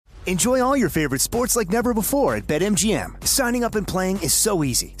Enjoy all your favorite sports like never before at BetMGM. Signing up and playing is so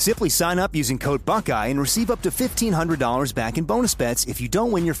easy. Simply sign up using code Buckeye and receive up to $1,500 back in bonus bets if you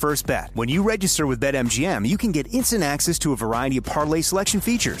don't win your first bet. When you register with BetMGM, you can get instant access to a variety of parlay selection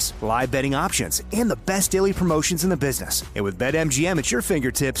features, live betting options, and the best daily promotions in the business. And with BetMGM at your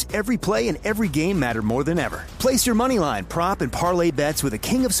fingertips, every play and every game matter more than ever. Place your moneyline, prop, and parlay bets with the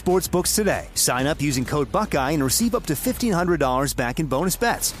king of sportsbooks today. Sign up using code Buckeye and receive up to $1,500 back in bonus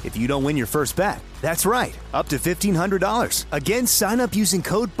bets if you don't win your first bet. That's right, up to $1,500. Again, sign up using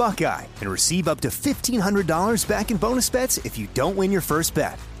code Buckeye and receive up to $1,500 back in bonus bets if you don't win your first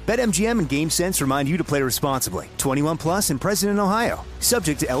bet. BetMGM and GameSense remind you to play responsibly. 21 plus and present in Ohio.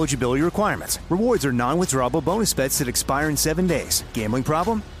 Subject to eligibility requirements. Rewards are non-withdrawable bonus bets that expire in 7 days. Gambling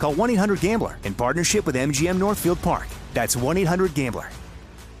problem? Call 1-800-GAMBLER in partnership with MGM Northfield Park. That's 1-800-GAMBLER.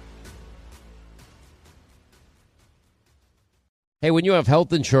 Hey, when you have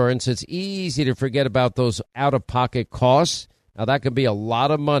health insurance, it's easy to forget about those out-of-pocket costs. Now, that can be a lot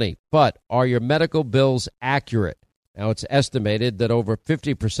of money, but are your medical bills accurate? Now, it's estimated that over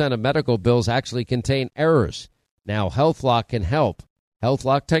 50% of medical bills actually contain errors. Now, HealthLock can help.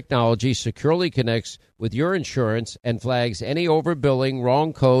 HealthLock technology securely connects with your insurance and flags any overbilling,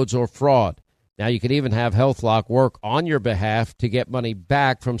 wrong codes, or fraud. Now, you can even have HealthLock work on your behalf to get money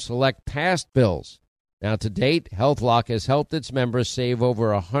back from select past bills. Now, to date, HealthLock has helped its members save over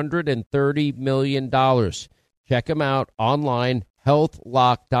 $130 million. Check them out online,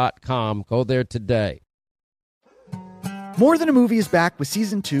 healthlock.com. Go there today. More Than a Movie is back with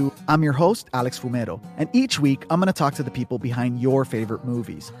Season 2. I'm your host, Alex Fumero, and each week I'm going to talk to the people behind your favorite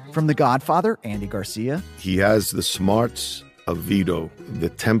movies. From The Godfather, Andy Garcia. He has the smarts of Vito, the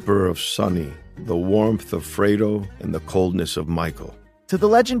temper of Sonny, the warmth of Fredo, and the coldness of Michael. To the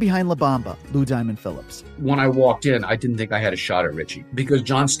legend behind La Bamba, Lou Diamond Phillips. When I walked in, I didn't think I had a shot at Richie because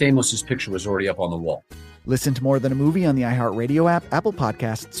John Stamos' picture was already up on the wall. Listen to More Than a Movie on the iHeartRadio app, Apple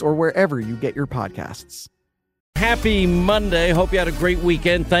Podcasts, or wherever you get your podcasts. Happy Monday. Hope you had a great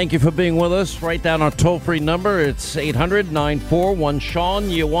weekend. Thank you for being with us. Write down our toll-free number. It's 800-941-SEAN.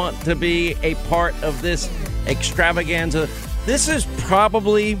 You want to be a part of this extravaganza. This is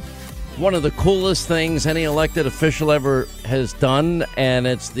probably one of the coolest things any elected official ever has done, and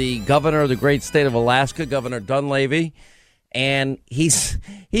it's the governor of the great state of Alaska, Governor Dunleavy, and he's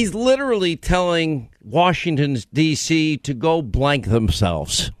literally telling Washington, D.C. to go blank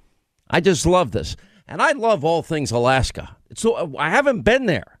themselves. I just love this, and I love all things Alaska. So I haven't been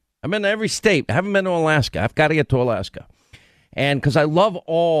there. I've been to every state. I haven't been to Alaska. I've got to get to Alaska, and because I love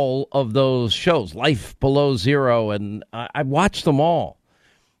all of those shows, Life Below Zero, and I watch them all.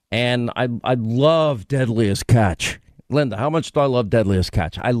 And I love Deadliest Catch. Linda, how much do I love Deadliest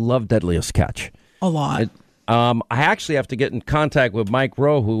Catch? I love Deadliest Catch. A lot. I actually have to get in contact with Mike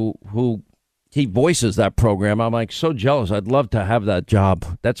Rowe, who he voices that program. I'm like so jealous. I'd love to have that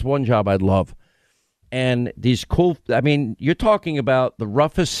job. That's one job I'd love. And these cool, I mean, you're talking about the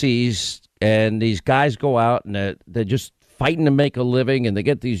roughest seas, and these guys go out and they're just fighting to make a living, and they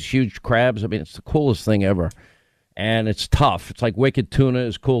get these huge crabs. I mean, it's the coolest thing ever. And it's tough. It's like Wicked Tuna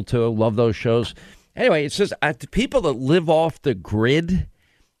is cool, too. Love those shows. Anyway, it says people that live off the grid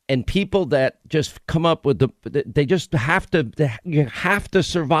and people that just come up with they just have to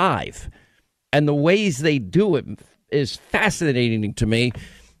survive. And the ways they do it is fascinating to me.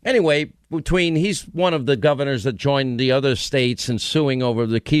 Anyway, he's one of the governors that joined the other states in suing over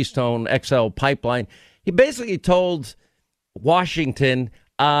the Keystone XL pipeline. He basically told Washington,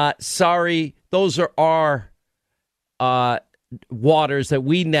 sorry, those are our waters that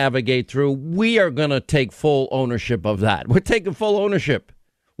we navigate through. We are going to take full ownership of that. We're taking full ownership.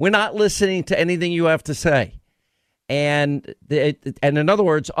 We're not listening to anything you have to say. And in other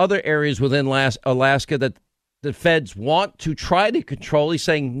words, other areas within Alaska that the feds want to try to control, he's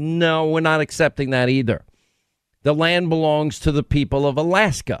saying, no, we're not accepting that either. The land belongs to the people of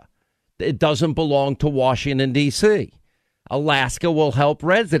Alaska. It doesn't belong to Washington, D.C. Alaska will help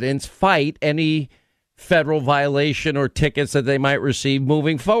residents fight any federal violation or tickets that they might receive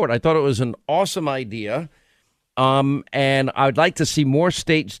moving forward. I thought it was an awesome idea, and I'd like to see more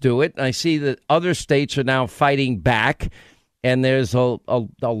states do it. I see that other states are now fighting back, and there's a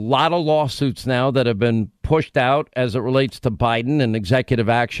lot of lawsuits now that have been pushed out as it relates to Biden and executive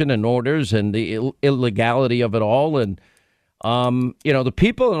action and orders and the illegality of it all. And, the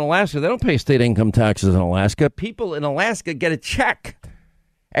people in Alaska, they don't pay state income taxes in Alaska. People in Alaska get a check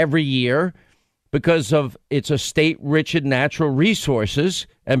every year because it's a state rich in natural resources,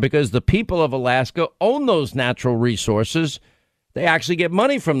 and because the people of Alaska own those natural resources, they actually get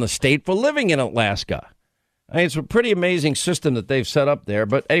money from the state for living in Alaska. I mean, it's a pretty amazing system that they've set up there.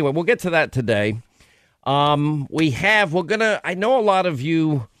 But anyway, we'll get to that today. I know a lot of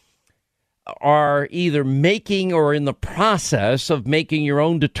you are either making or in the process of making your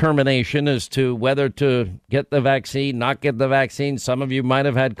own determination as to whether to get the vaccine, not get the vaccine. Some of you might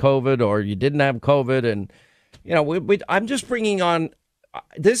have had COVID or you didn't have COVID. And, you know, I'm just bringing on,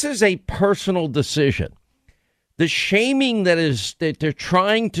 this is a personal decision. The shaming that they're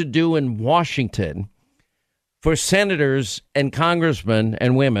trying to do in Washington for senators and congressmen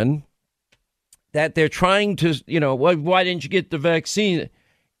and women, that they're trying to, you know, why didn't you get the vaccine?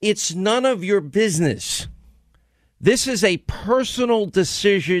 It's none of your business. This is a personal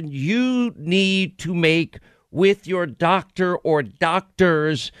decision you need to make with your doctor or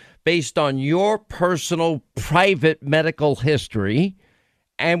doctors based on your personal private medical history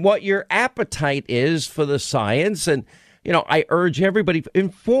and what your appetite is for the science. And, you know, I urge everybody,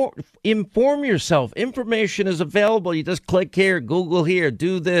 inform yourself. Information is available. You just click here, Google here,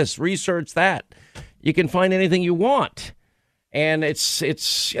 do this, research that. You can find anything you want. And it's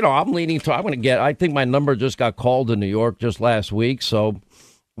you know, I'm I think my number just got called in New York just last week. So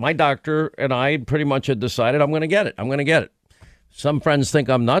my doctor and I pretty much had decided I'm going to get it. Some friends think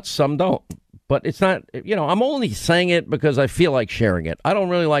I'm nuts. Some don't. But it's not, you know, I'm only saying it because I feel like sharing it. I don't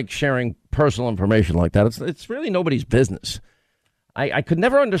really like sharing personal information like that. It's really nobody's business. I could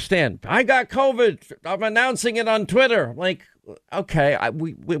never understand. I got COVID. I'm announcing it on Twitter. Like, okay,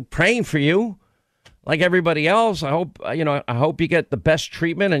 we're praying for you. Like everybody else, I hope you get the best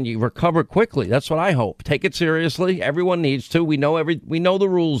treatment and you recover quickly. That's what I hope. Take it seriously. Everyone needs to. We know the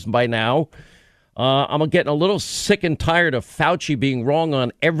rules by now. I'm getting a little sick and tired of Fauci being wrong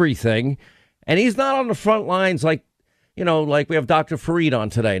on everything. And he's not on the front lines like we have Dr. Fareed on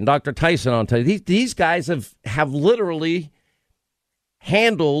today and Dr. Tyson on today. These guys have literally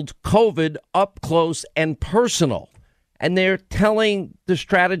handled COVID up close and personal. And they're telling the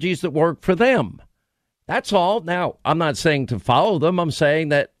strategies that work for them. That's all. Now, I'm not saying to follow them. I'm saying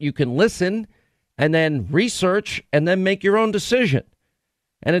that you can listen and then research and then make your own decision.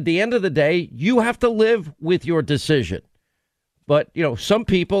 And at the end of the day, you have to live with your decision. But, you know, some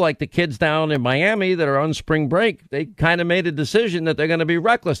people like the kids down in Miami that are on spring break, they kind of made a decision that they're going to be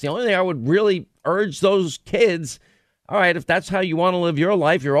reckless. The only thing I would really urge those kids, all right, if that's how you want to live your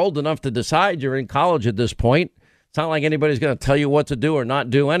life, you're old enough to decide. You're in college at this point. It's not like anybody's going to tell you what to do or not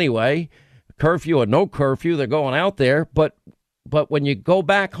do anyway. Curfew or no curfew, they're going out there. But when you go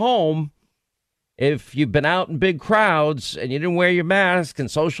back home, if you've been out in big crowds and you didn't wear your mask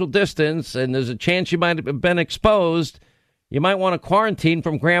and social distance and there's a chance you might have been exposed, you might want to quarantine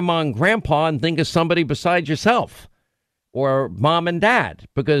from grandma and grandpa and think of somebody besides yourself or mom and dad,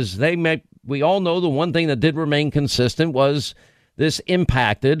 because we all know the one thing that did remain consistent was this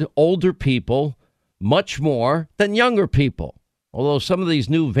impacted older people much more than younger people. Although some of these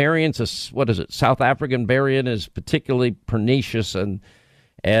new variants, South African variant is particularly pernicious and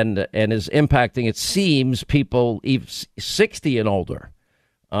is impacting, it seems, people 60 and older.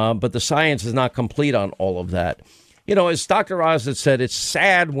 But the science is not complete on all of that. You know, as Dr. Oz had said, it's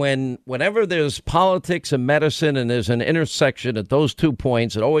sad whenever there's politics and medicine and there's an intersection at those 2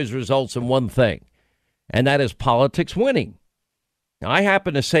 points, it always results in one thing, and that is politics winning. Now, I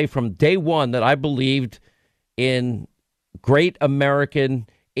happen to say from day one that I believed in great American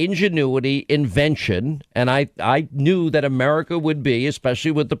ingenuity, invention, and I knew that America would be,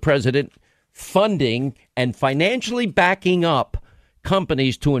 especially with the president, funding and financially backing up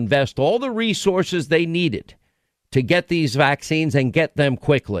companies to invest all the resources they needed to get these vaccines and get them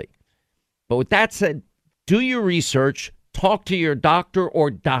quickly. But with that said, do your research, talk to your doctor or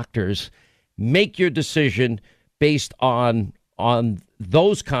doctors, make your decision based on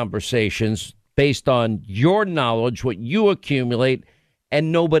those conversations, based on your knowledge, what you accumulate,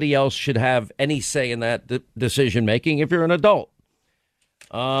 and nobody else should have any say in that decision making if you're an adult.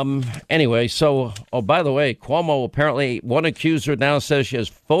 Anyway, so, by the way, Cuomo, apparently one accuser now says she has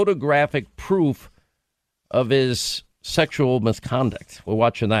photographic proof of his sexual misconduct. We're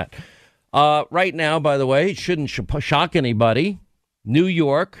watching that. Right now, by the way, it shouldn't shock anybody. New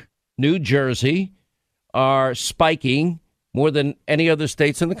York, New Jersey are spiking more than any other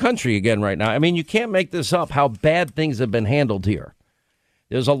states in the country again right now. I mean, you can't make this up, how bad things have been handled here.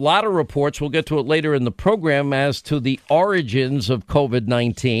 There's a lot of reports, we'll get to it later in the program, as to the origins of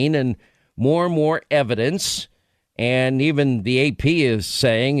COVID-19 and more evidence. And even the AP is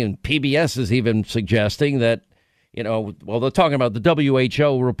saying, and PBS is even suggesting that, you know, well, they're talking about the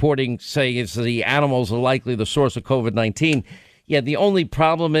WHO reporting saying it's the animals are likely the source of COVID-19. Yeah, the only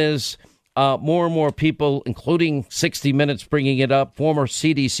problem is more and more people, including 60 Minutes bringing it up, former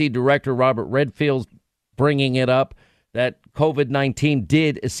CDC Director Robert Redfield bringing it up that COVID-19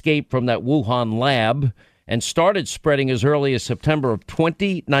 did escape from that Wuhan lab and started spreading as early as September of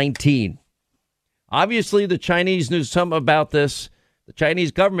 2019. Obviously, the Chinese knew something about this. The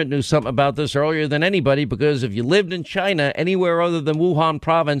Chinese government knew something about this earlier than anybody, because if you lived in China, anywhere other than Wuhan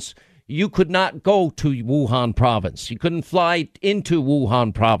province, you could not go to Wuhan province. You couldn't fly into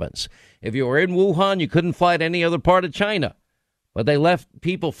Wuhan province. If you were in Wuhan, you couldn't fly to any other part of China. But they let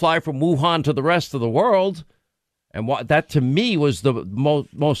people fly from Wuhan to the rest of the world. And that, to me, was the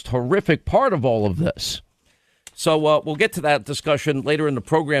most horrific part of all of this. So we'll get to that discussion later in the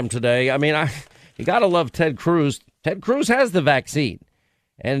program today. I mean, you got to love Ted Cruz. Ted Cruz has the vaccine.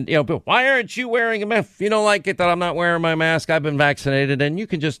 And, but why aren't you wearing a mask? If you don't like it that I'm not wearing my mask, I've been vaccinated, and you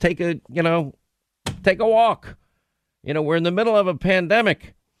can just take a walk. We're in the middle of a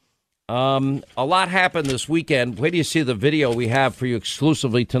pandemic. A lot happened this weekend. Wait till you see the video we have for you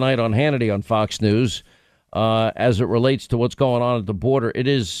exclusively tonight on Hannity on Fox News as it relates to what's going on at the border. It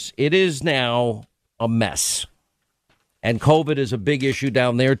is now a mess. And COVID is a big issue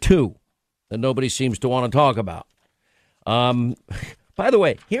down there, too, that nobody seems to want to talk about. By the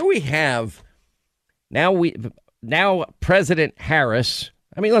way, here we have now President Harris.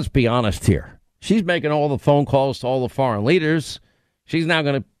 I mean, let's be honest here. She's making all the phone calls to all the foreign leaders. She's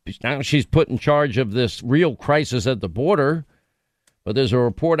put in charge of this real crisis at the border. But there's a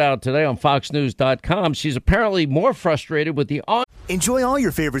report out today on FoxNews.com. She's apparently more frustrated with the... Enjoy all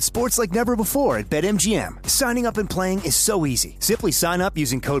your favorite sports like never before at BetMGM. Signing up and playing is so easy. Simply sign up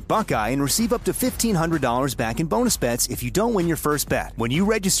using code Buckeye and receive up to $1,500 back in bonus bets if you don't win your first bet. When you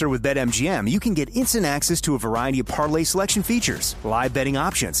register with BetMGM, you can get instant access to a variety of parlay selection features, live betting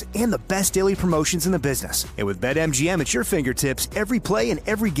options, and the best daily promotions in the business. And with BetMGM at your fingertips, every play and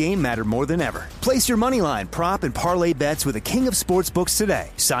every game matter more than ever. Place your moneyline, prop, and parlay bets with the king of sports books today.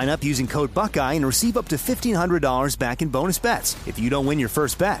 Sign up using code Buckeye and receive up to $1,500 back in bonus bets if you don't win your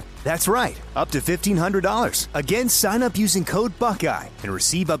first bet. That's right, up to $1,500. Again, sign up using code Buckeye and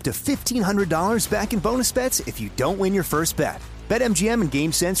receive up to $1,500 back in bonus bets if you don't win your first bet. BetMGM and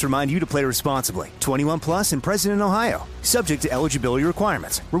GameSense remind you to play responsibly. 21 plus and present in Ohio. Subject to eligibility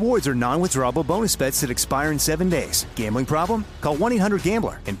requirements. Rewards are non-withdrawable bonus bets that expire in 7 days. Gambling problem? Call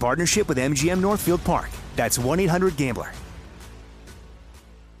 1-800-GAMBLER in partnership with MGM Northfield Park. That's 1-800-GAMBLER.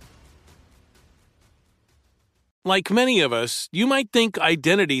 Like many of us, you might think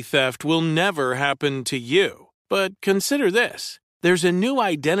identity theft will never happen to you. But consider this. There's a new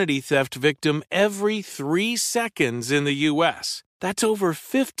identity theft victim every 3 seconds in the U.S. That's over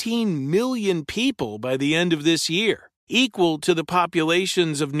 15 million people by the end of this year, equal to the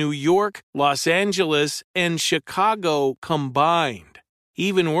populations of New York, Los Angeles, and Chicago combined.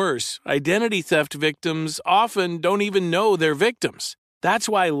 Even worse, identity theft victims often don't even know they're victims. That's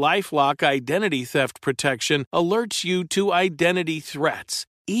why LifeLock Identity Theft Protection alerts you to identity threats,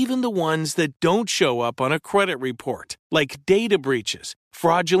 even the ones that don't show up on a credit report, like data breaches,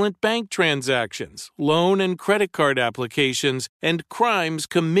 fraudulent bank transactions, loan and credit card applications, and crimes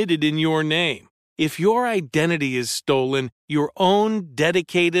committed in your name. If your identity is stolen, your own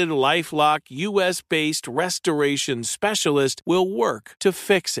dedicated LifeLock U.S.-based restoration specialist will work to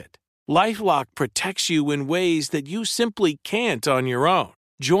fix it. LifeLock protects you in ways that you simply can't on your own.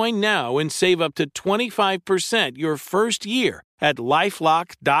 Join now and save up to 25% your first year at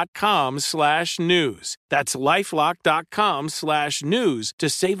LifeLock.com/news. That's LifeLock.com/news to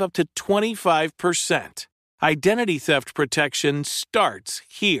save up to 25%. Identity theft protection starts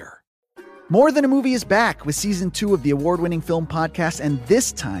here. More Than a Movie is back with Season 2 of the award-winning film podcast, and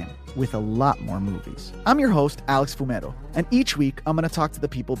this time with a lot more movies. I'm your host, Alex Fumero, and each week I'm going to talk to the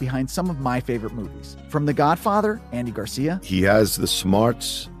people behind some of my favorite movies. From The Godfather, Andy Garcia. He has the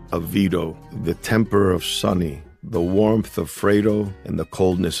smarts of Vito, the temper of Sonny, the warmth of Fredo, and the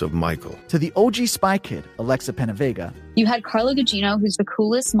coldness of Michael. To the OG Spy Kid, Alexa Penavega. You had Carla Gugino, who's the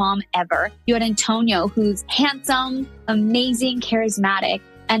coolest mom ever. You had Antonio, who's handsome, amazing, charismatic.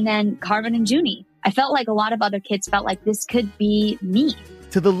 And then Carmen and Junie. I felt like a lot of other kids felt like this could be me.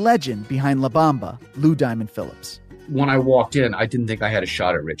 To the legend behind La Bamba, Lou Diamond Phillips. When I walked in, I didn't think I had a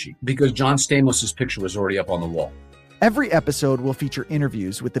shot at Richie because John Stamos' picture was already up on the wall. Every episode will feature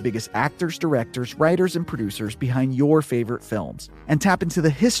interviews with the biggest actors, directors, writers, and producers behind your favorite films and tap into the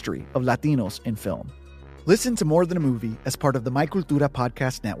history of Latinos in film. Listen to More Than a Movie as part of the My Cultura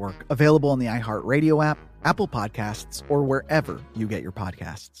podcast network, available on the iHeartRadio app, Apple Podcasts, or wherever you get your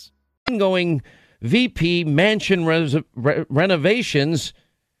podcasts. Ongoing VP mansion renovations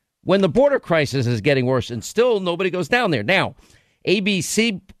when the border crisis is getting worse, and still nobody goes down there. Now,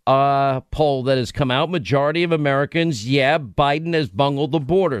 ABC poll that has come out, majority of Americans, Biden has bungled the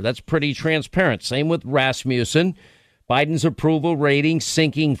border. That's pretty transparent. Same with Rasmussen. Biden's approval rating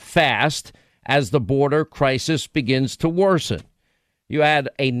sinking fast as the border crisis begins to worsen. You had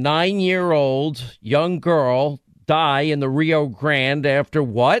a 9-year-old young girl die in the Rio Grande after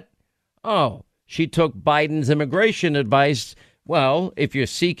what? Oh, she took Biden's immigration advice. Well, if you're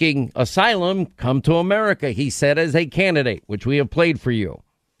seeking asylum, come to America, he said as a candidate, which we have played for you.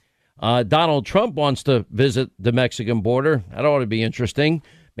 Donald Trump wants to visit the Mexican border. That ought to be interesting.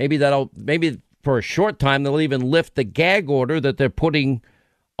 Maybe for a short time, they'll even lift the gag order that they're putting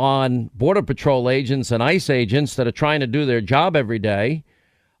on Border Patrol agents and ICE agents that are trying to do their job every day.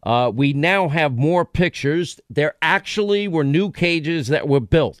 We now have more pictures. There actually were new cages that were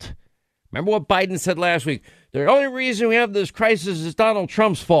built. Remember what Biden said last week? The only reason we have this crisis is Donald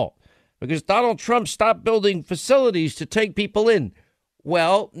Trump's fault, because Donald Trump stopped building facilities to take people in.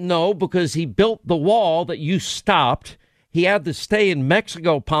 Well, no, because he built the wall that you stopped. He had the stay in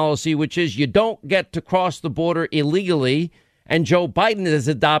Mexico policy, which is you don't get to cross the border illegally. And Joe Biden has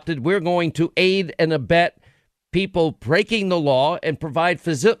adopted, we're going to aid and abet people breaking the law and provide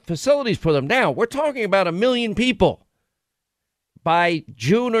facilities for them. Now, we're talking about 1 million people by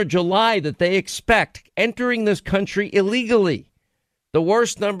June or July that they expect entering this country illegally. The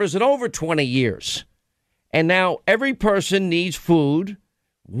worst numbers in over 20 years. And now every person needs food,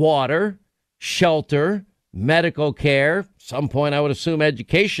 water, shelter, medical care. Some point, I would assume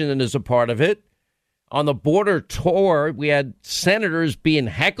education is a part of it. On the border tour, we had senators being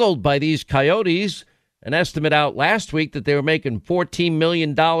heckled by these coyotes. An estimate out last week that they were making $14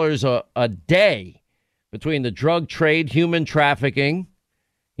 million a day between the drug trade, human trafficking.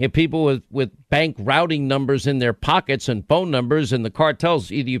 You have people with bank routing numbers in their pockets and phone numbers, and the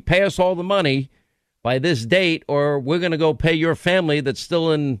cartels, either you pay us all the money by this date, or we're going to go pay your family that's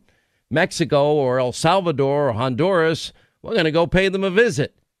still in Mexico or El Salvador or Honduras. We're going to go pay them a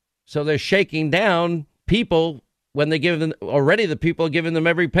visit. So they're shaking down people when they give them, already the people are giving them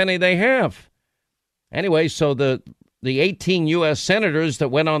every penny they have. Anyway, so the 18 U.S. senators that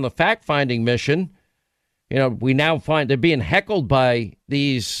went on the fact-finding mission, we now find they're being heckled by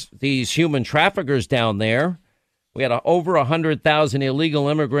these human traffickers down there. We had over 100,000 illegal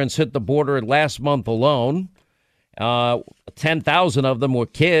immigrants hit the border last month alone. 10,000 of them were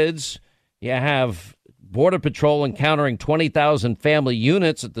kids. You have Border Patrol encountering 20,000 family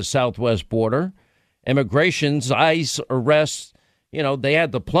units at the southwest border. Immigration's ICE arrests, they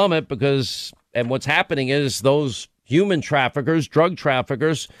had to plummet because, and what's happening is those human traffickers, drug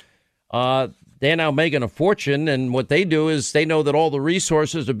traffickers, they're now making a fortune. And what they do is they know that all the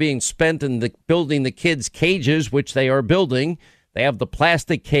resources are being spent in building the kids' cages, which they are building. They have the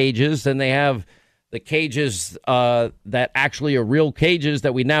plastic cages, and they have the cages that actually are real cages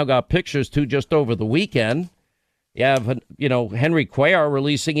that we now got pictures to just over the weekend. You have, Henry Cuellar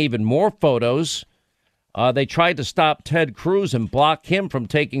releasing even more photos. They tried to stop Ted Cruz and block him from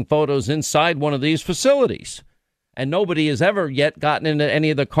taking photos inside one of these facilities. And nobody has ever yet gotten into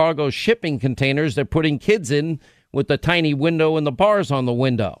any of the cargo shipping containers they're putting kids in with the tiny window and the bars on the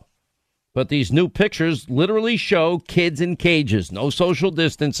window. But these new pictures literally show kids in cages, no social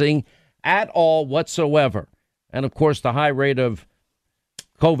distancing at all whatsoever. And, of course, the high rate of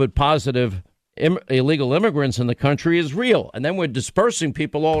COVID-positive illegal immigrants in the country is real. And then we're dispersing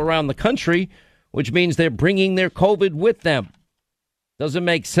people all around the country, which means they're bringing their COVID with them. Doesn't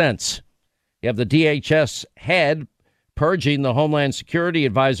make sense. You have the DHS head purging the Homeland Security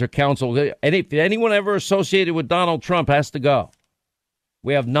Advisor Council. Anyone ever associated with Donald Trump has to go.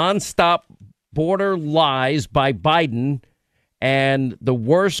 We have nonstop border lies by Biden and the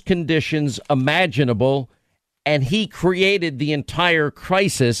worst conditions imaginable. And he created the entire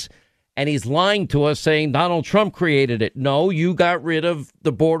crisis. And he's lying to us saying Donald Trump created it. No, you got rid of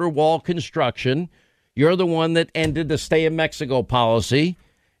the border wall construction. You're the one that ended the stay in Mexico policy.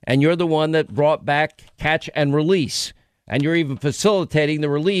 And you're the one that brought back catch and release. And you're even facilitating the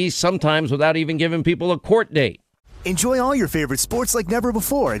release sometimes without even giving people a court date. Enjoy all your favorite sports like never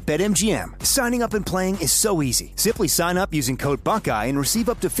before at BetMGM. Signing up and playing is so easy. Simply sign up using code Buckeye and receive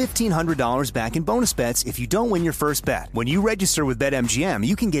up to $1,500 back in bonus bets if you don't win your first bet. When you register with BetMGM,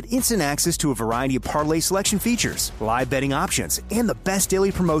 you can get instant access to a variety of parlay selection features, live betting options, and the best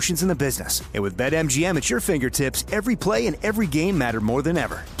daily promotions in the business. And with BetMGM at your fingertips, every play and every game matter more than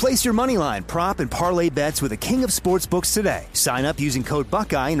ever. Place your moneyline, prop, and parlay bets with the king of sportsbooks today. Sign up using code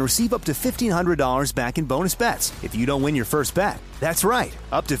Buckeye and receive up to $1,500 back in bonus bets if you don't win your first bet. That's right,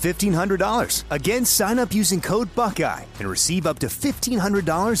 up to $1,500. Again, sign up using code Buckeye and receive up to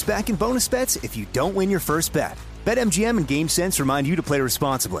 $1,500 back in bonus bets if you don't win your first bet. BetMGM and GameSense remind you to play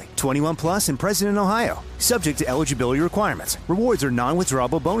responsibly. 21 plus and present in Ohio. Subject to eligibility requirements. Rewards are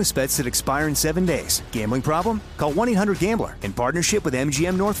non-withdrawable bonus bets that expire in 7 days. Gambling problem? Call 1-800-GAMBLER in partnership with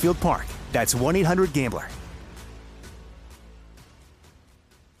MGM Northfield Park. That's 1-800-GAMBLER.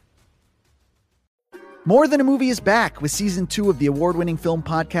 More Than a Movie is back with season 2 of the award-winning film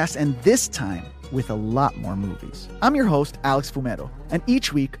podcast, and this time with a lot more movies. I'm your host, Alex Fumero, and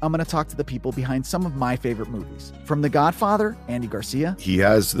each week I'm going to talk to the people behind some of my favorite movies. From The Godfather, Andy Garcia. He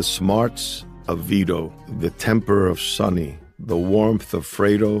has the smarts of Vito, the temper of Sonny, the warmth of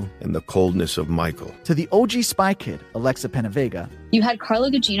Fredo, and the coldness of Michael. To the OG Spy Kid, Alexa Penavega. You had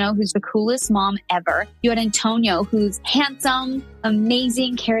Carla Gugino, who's the coolest mom ever. You had Antonio, who's handsome,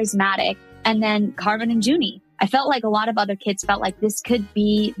 amazing, charismatic. And then Carmen and Junie. I felt like a lot of other kids felt like this could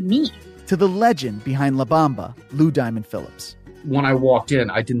be me. To the legend behind La Bamba, Lou Diamond Phillips. When I walked in,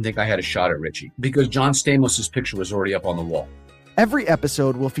 I didn't think I had a shot at Richie because John Stamos' picture was already up on the wall. Every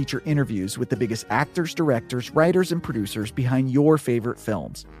episode will feature interviews with the biggest actors, directors, writers, and producers behind your favorite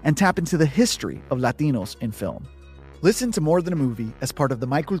films and tap into the history of Latinos in film. Listen to More Than a Movie as part of the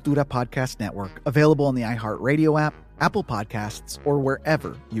My Cultura Podcast Network, available on the iHeartRadio app, Apple Podcasts, or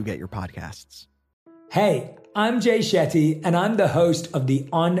wherever you get your podcasts. Hey, I'm Jay Shetty, and I'm the host of the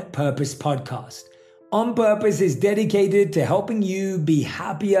On Purpose podcast. On Purpose is dedicated to helping you be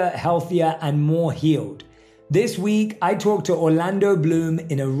happier, healthier, and more healed. This week, I talked to Orlando Bloom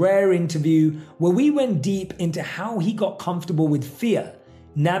in a rare interview where we went deep into how he got comfortable with fear,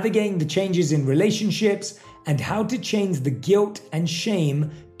 navigating the changes in relationships, and how to change the guilt and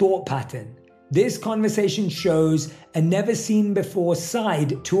shame thought pattern. This conversation shows a never-seen-before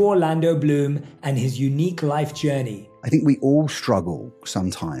side to Orlando Bloom and his unique life journey. I think we all struggle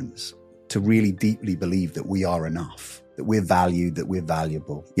sometimes to really deeply believe that we are enough, that we're valued, that we're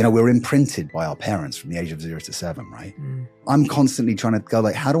valuable. You know, we're imprinted by our parents from the age of 0 to 7, right? I'm constantly trying to go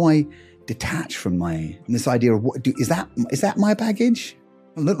like, how do I detach from this idea of is that my baggage?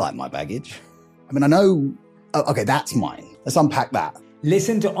 It doesn't look like my baggage. I mean, I know, okay, that's mine. Let's unpack that.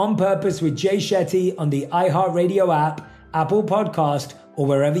 Listen to On Purpose with Jay Shetty on the iHeartRadio app, Apple Podcast, or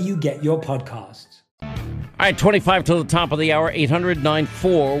wherever you get your podcasts. All right, 25 to the top of the hour,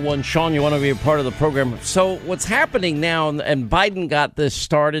 800-941. Sean, you want to be a part of the program. So what's happening now, and Biden got this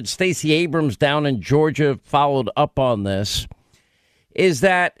started, Stacey Abrams down in Georgia followed up on this, is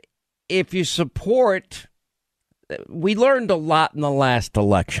that if you support, we learned a lot in the last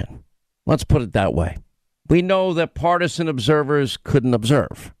election. Let's put it that way. We know that partisan observers couldn't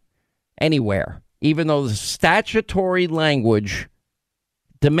observe anywhere, even though the statutory language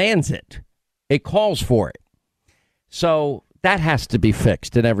demands it. It calls for it. So that has to be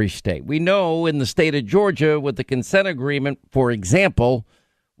fixed in every state. We know in the state of Georgia with the consent agreement, for example,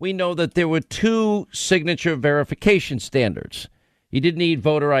 we know that there were 2 signature verification standards. You didn't need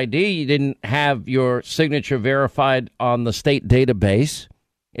voter ID. You didn't have your signature verified on the state database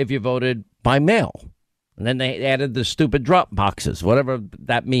if you voted by mail. And then they added the stupid drop boxes, whatever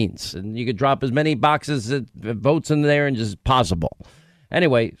that means. And you could drop as many boxes, votes in there and just possible.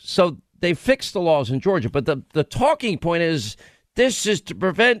 Anyway, so they fixed the laws in Georgia. But the talking point is this is to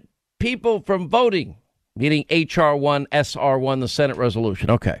prevent people from voting, meaning H.R. 1, S.R. 1, the Senate resolution.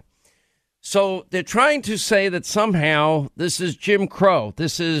 Okay. So they're trying to say that somehow this is Jim Crow.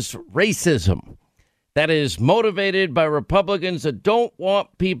 This is racism that is motivated by Republicans that don't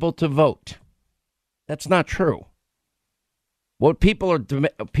want people to vote. That's not true. What people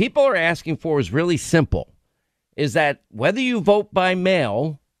are asking for is really simple, is that whether you vote by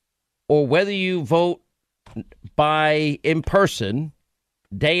mail or whether you vote by in person,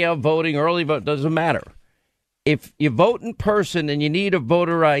 day of voting, early vote, doesn't matter. If you vote in person and you need a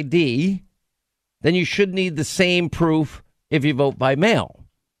voter ID, then you should need the same proof if you vote by mail.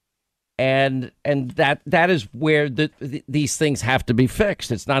 And that is where these things have to be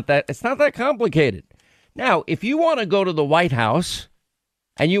fixed. It's not that complicated. Now, if you want to go to the White House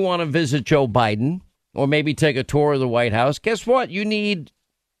and you want to visit Joe Biden or maybe take a tour of the White House, guess what? You need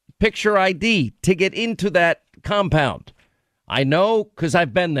picture ID to get into that compound. I know because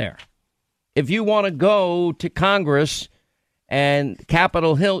I've been there. If you want to go to Congress and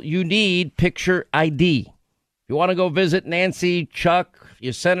Capitol Hill, you need picture ID. If you want to go visit Nancy, Chuck,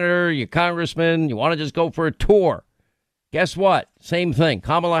 your senator, your congressman, you want to just go for a tour, guess what? Same thing.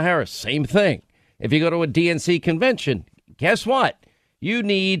 Kamala Harris, same thing. If you go to a DNC convention, guess what? You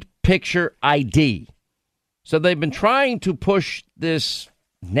need picture ID. So they've been trying to push this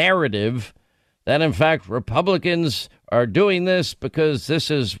narrative that, in fact, Republicans are doing this because this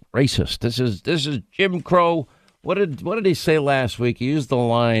is racist. This is Jim Crow. What did he say last week? He used the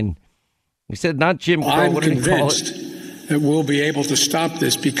line, He said not Jim Crow. I'm what did he call convinced it? that we'll be able to stop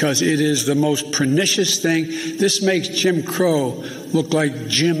this because it is the most pernicious thing. This makes Jim Crow look like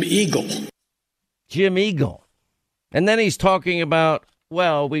Jim Eagle. Jim Eagle. And then he's talking about,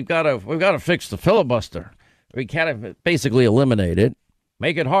 well, we've got to fix the filibuster. We can't basically eliminate it,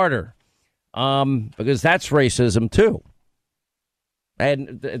 make it harder, because that's racism too.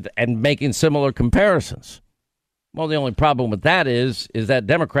 And making similar comparisons. Well, the only problem with that is that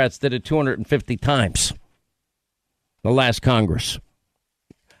Democrats did it 250 times. The last Congress.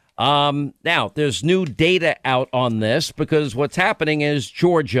 Now, there's new data out on this because what's happening is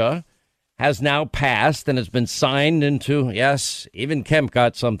Georgia has now passed and has been signed into, yes, even Kemp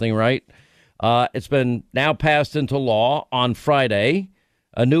got something right. It's been now passed into law on Friday,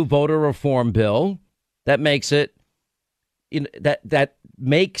 a new voter reform bill that makes it that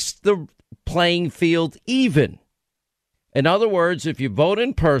makes the playing field even. In other words, if you vote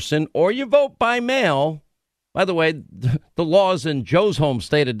in person or you vote by mail, by the way, the laws in Joe's home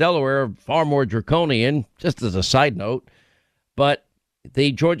state of Delaware are far more draconian, just as a side note. But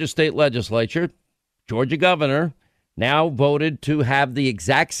the Georgia state legislature, Georgia governor, now voted to have the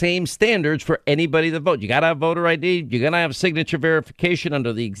exact same standards for anybody that votes. You got to have voter ID. You're going to have signature verification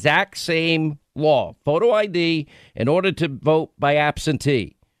under the exact same law, photo ID, in order to vote by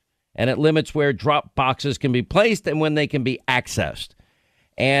absentee. And it limits where drop boxes can be placed and when they can be accessed.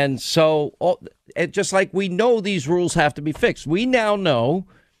 And so just like we know these rules have to be fixed, we now know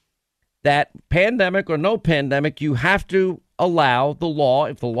that pandemic or no pandemic, you have to allow the law.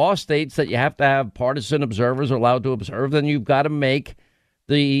 If the law states that you have to have partisan observers allowed to observe, then you've got to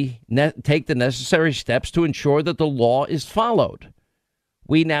take the necessary steps to ensure that the law is followed.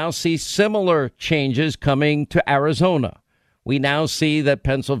 We now see similar changes coming to Arizona. We now see that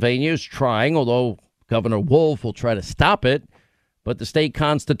Pennsylvania is trying, although Governor Wolf will try to stop it, but the state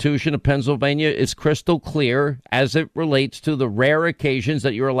constitution of Pennsylvania is crystal clear as it relates to the rare occasions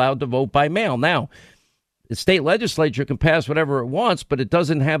that you're allowed to vote by mail. Now, the state legislature can pass whatever it wants, but it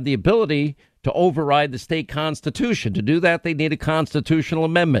doesn't have the ability to override the state constitution. To do that, they need a constitutional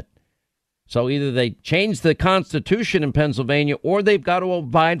amendment. So either they change the Constitution in Pennsylvania or they've got to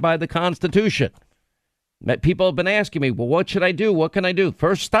abide by the Constitution. People have been asking me, well, what should I do? What can I do?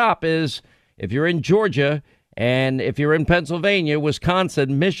 First stop is if you're in Georgia and if you're in Pennsylvania,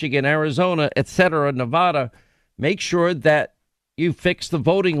 Wisconsin, Michigan, Arizona, etc., Nevada, make sure that you fix the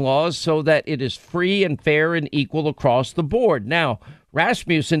voting laws so that it is free and fair and equal across the board. Now,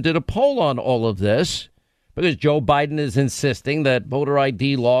 Rasmussen did a poll on all of this because Joe Biden is insisting that voter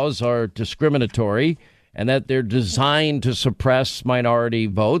ID laws are discriminatory and that they're designed to suppress minority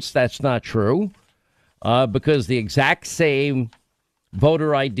votes. That's not true because the exact same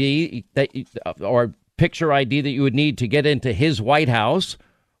voter ID or picture ID that you would need to get into his White House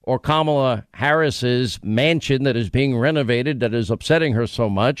or Kamala Harris's mansion that is being renovated that is upsetting her so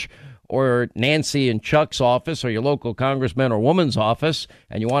much, or Nancy and Chuck's office or your local congressman or woman's office,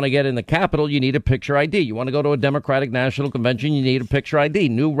 and you want to get in the Capitol, you need a picture ID. You want to go to a Democratic National Convention, you need a picture ID.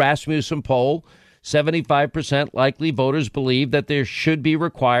 New Rasmussen poll, 75% likely voters believe that there should be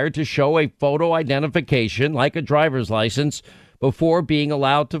required to show a photo identification like a driver's license before being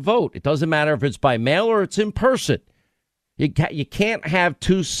allowed to vote. It doesn't matter if it's by mail or it's in person. You can't have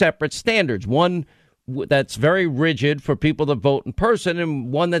two separate standards, one that's very rigid for people that vote in person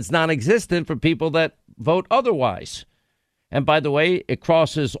and one that's non-existent for people that vote otherwise. And by the way, it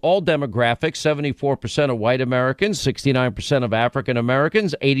crosses all demographics, 74% of white Americans, 69% of African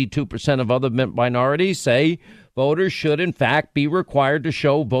Americans, 82% of other minorities say voters should, in fact, be required to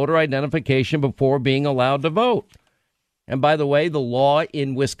show voter identification before being allowed to vote. And by the way, the law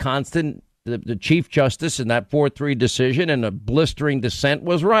in Wisconsin, the Chief Justice in that 4-3 decision and a blistering dissent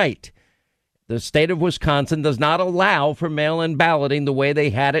was right. The state of Wisconsin does not allow for mail-in balloting the way they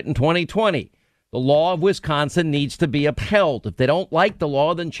had it in 2020. The law of Wisconsin needs to be upheld. If they don't like the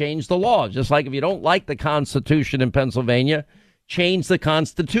law, then change the law. Just like if you don't like the Constitution in Pennsylvania, change the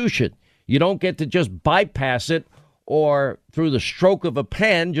Constitution. You don't get to just bypass it or through the stroke of a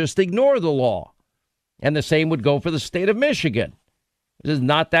pen, just ignore the law. And the same would go for the state of Michigan. It is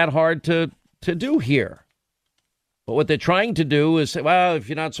not that hard to do here. But what they're trying to do is say, well, if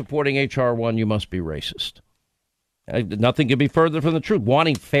you're not supporting H.R. 1, you must be racist. Nothing could be further from the truth.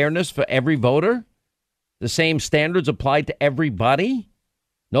 Wanting fairness for every voter, the same standards applied to everybody.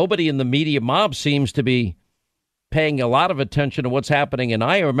 Nobody in the media mob seems to be paying a lot of attention to what's happening in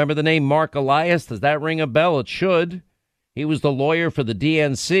Iowa. Remember the name Mark Elias? Does that ring a bell? It should. He was the lawyer for the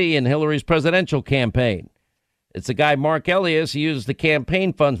DNC in Hillary's presidential campaign. It's the guy, Mark Elias, who used the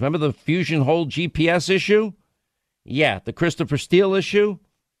campaign funds. Remember the Fusion Hole GPS issue? Yeah, the Christopher Steele issue?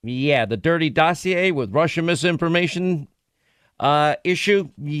 Yeah, the dirty dossier with Russian misinformation issue.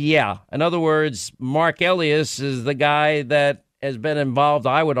 Yeah. In other words, Mark Elias is the guy that has been involved,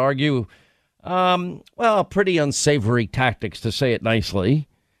 I would argue, pretty unsavory tactics, to say it nicely.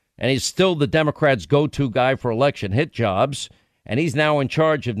 And he's still the Democrats' go-to guy for election hit jobs. And he's now in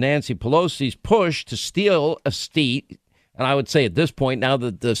charge of Nancy Pelosi's push to steal a seat. And I would say at this point, now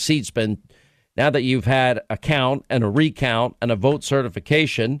that the seat's been, now that you've had a count and a recount and a vote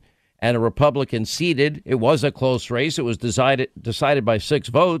certification and a Republican seated, it was a close race. It was decided by 6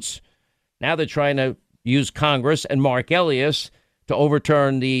 votes. Now they're trying to use Congress and Mark Elias to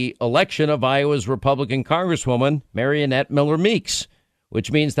overturn the election of Iowa's Republican Congresswoman, Mariannette Miller Meeks,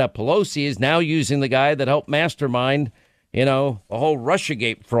 which means that Pelosi is now using the guy that helped mastermind, the whole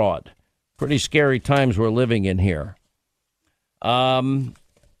Russiagate fraud. Pretty scary times we're living in here.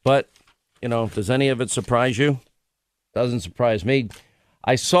 But, does any of it surprise you? Doesn't surprise me.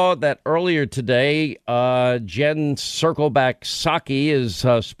 I saw that earlier today, Jen Circleback Psaki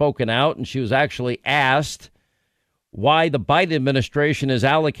has spoken out, and she was actually asked why the Biden administration is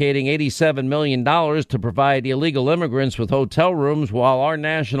allocating $87 million to provide illegal immigrants with hotel rooms while our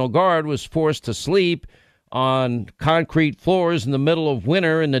National Guard was forced to sleep on concrete floors in the middle of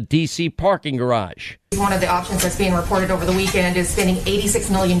winter in the D.C. parking garage. One of the options that's being reported over the weekend is spending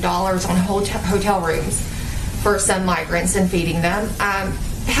 $86 million on hotel rooms for some migrants and feeding them.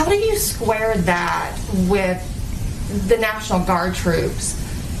 How do you square that with the National Guard troops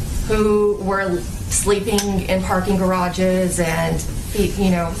who were sleeping in parking garages and,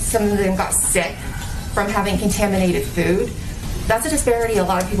 some of them got sick from having contaminated food? That's a disparity a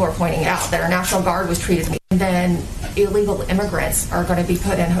lot of people are pointing out, that our National Guard was treated, and then illegal immigrants are going to be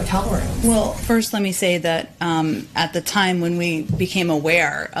put in hotel rooms. Well, first, let me say that at the time when we became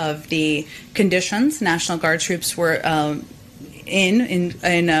aware of the conditions, National Guard troops were in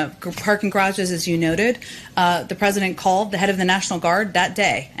parking garages, as you noted. The president called the head of the National Guard that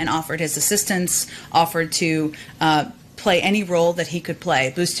day and offered his assistance, offered to play any role that he could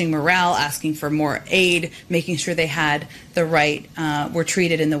play, boosting morale, asking for more aid, making sure they had the right, were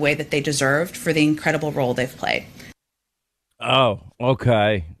treated in the way that they deserved for the incredible role they've played. Oh,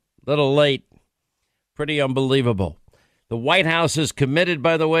 okay. Little late. Pretty unbelievable. The White House is committed,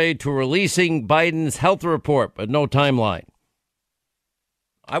 by the way, to releasing Biden's health report, but no timeline.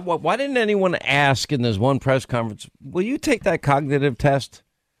 Why didn't anyone ask in this one press conference, will you take that cognitive test?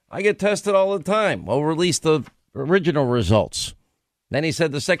 I get tested all the time. We'll release the original results. Then he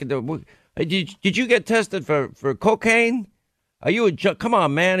said the second, did you get tested for cocaine? Are you come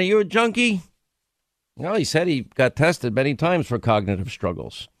on, man, are you a junkie? Well, he said he got tested many times for cognitive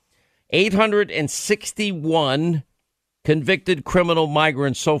struggles. 861 convicted criminal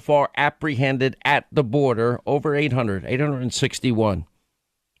migrants so far apprehended at the border, over 861.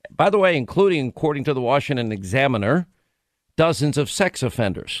 By the way, including, according to the Washington Examiner, dozens of sex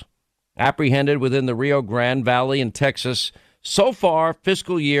offenders apprehended within the Rio Grande Valley in Texas so far,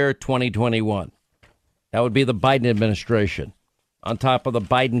 fiscal year 2021. That would be the Biden administration, on top of the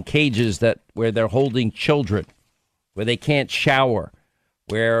Biden cages where they're holding children, where they can't shower,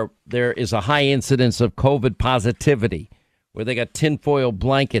 where there is a high incidence of COVID positivity, where they got tinfoil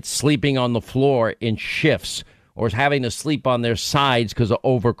blankets sleeping on the floor in shifts or having to sleep on their sides because of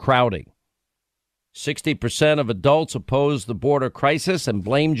overcrowding. 60% of adults oppose the border crisis and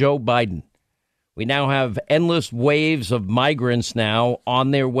blame Joe Biden. We now have endless waves of migrants now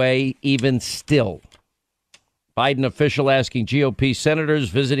on their way, even still. Biden official asking GOP senators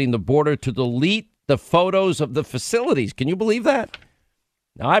visiting the border to delete the photos of the facilities. Can you believe that?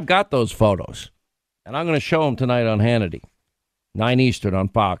 Now, I've got those photos, and I'm going to show them tonight on Hannity, 9 Eastern on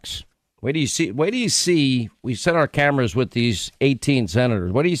Fox. Wait do you see? We set our cameras with these 18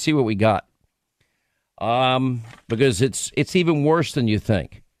 senators. What do you see what we got? Because it's even worse than you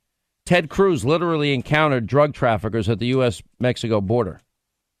think. Ted Cruz literally encountered drug traffickers at the U.S.-Mexico border.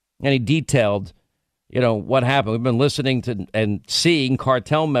 And he detailed, what happened. We've been listening to and seeing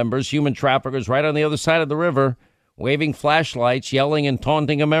cartel members, human traffickers right on the other side of the river, waving flashlights, yelling and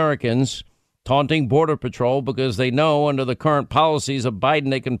taunting Americans, taunting Border Patrol because they know under the current policies of Biden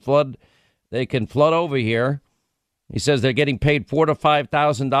they can flood over here. He says they're getting paid $4,000 to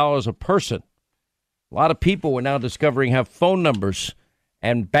 $5,000 a person. A lot of people we're now discovering have phone numbers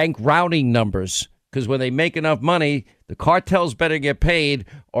and bank routing numbers because when they make enough money, the cartels better get paid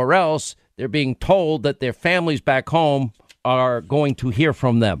or else they're being told that their families back home are going to hear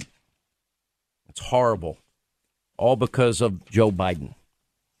from them. It's horrible. All because of Joe Biden.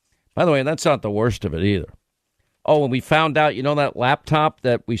 By the way, that's not the worst of it either. Oh, and we found out, that laptop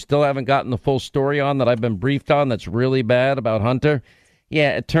that we still haven't gotten the full story on that I've been briefed on that's really bad about Hunter?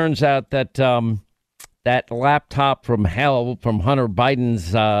 Yeah, it turns out that that laptop from hell, from Hunter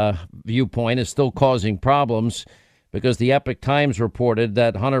Biden's viewpoint, is still causing problems because the Epoch Times reported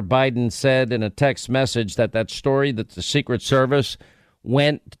that Hunter Biden said in a text message that story that the Secret Service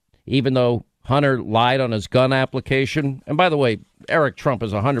went, even though Hunter lied on his gun application. And by the way, Eric Trump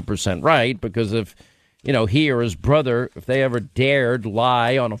is 100% right, because if, he or his brother, if they ever dared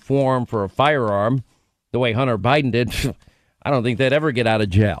lie on a form for a firearm the way Hunter Biden did, I don't think they'd ever get out of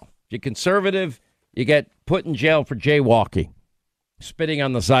jail. If you're conservative, you get put in jail for jaywalking, spitting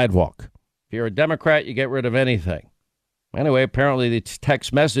on the sidewalk. If you're a Democrat, you get rid of anything. Anyway, apparently the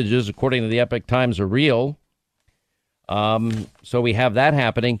text messages, according to the Epoch Times, are real. So we have that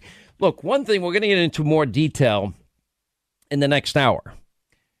happening. Look, one thing, we're going to get into more detail in the next hour.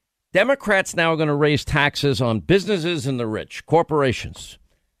 Democrats now are going to raise taxes on businesses and the rich, corporations.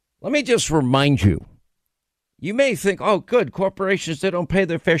 Let me just remind you, you may think, oh, good, corporations, they don't pay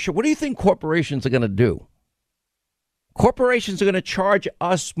their fair share. What do you think corporations are going to do? Corporations are going to charge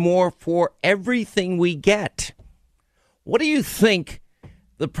us more for everything we get. What do you think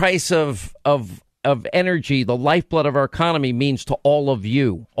the price of energy, the lifeblood of our economy, means to all of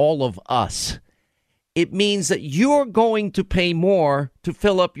you, all of us? It means that you're going to pay more to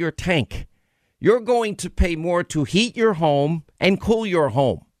fill up your tank. You're going to pay more to heat your home and cool your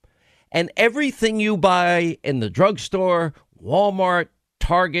home. And everything you buy in the drugstore, Walmart,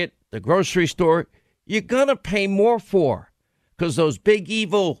 Target, the grocery store, you're going to pay more for, because those big,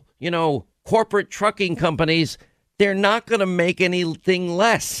 evil, corporate trucking companies, they're not going to make anything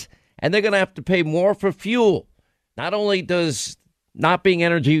less. And they're going to have to pay more for fuel. Not only does not being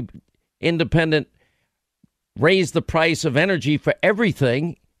energy independent raise the price of energy for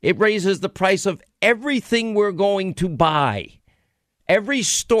everything, it raises the price of everything we're going to buy. Every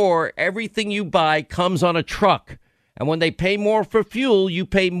store, everything you buy comes on a truck. And when they pay more for fuel, you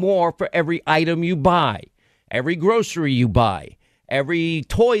pay more for every item you buy, every grocery you buy, every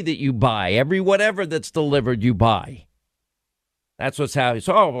toy that you buy, every whatever that's delivered you buy. That's what's happening.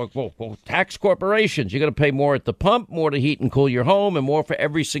 So, well, tax corporations, you're going to pay more at the pump, more to heat and cool your home, and more for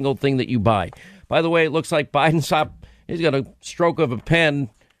every single thing that you buy. By the way, it looks like Biden's he's got a stroke of a pen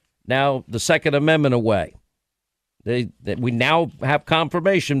now, the Second Amendment away. We now have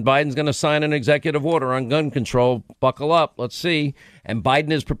confirmation Biden's going to sign an executive order on gun control. Buckle up. Let's see. And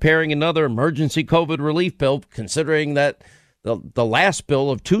Biden is preparing another emergency COVID relief bill, considering that the last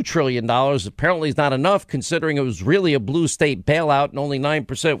bill of $2 trillion apparently is not enough, considering it was really a blue state bailout and only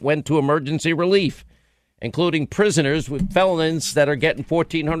 9% went to emergency relief, including prisoners with felons that are getting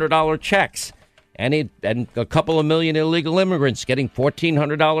 $1,400 checks and a couple of million illegal immigrants getting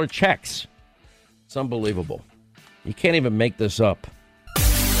 $1,400 checks. It's unbelievable. You can't even make this up. All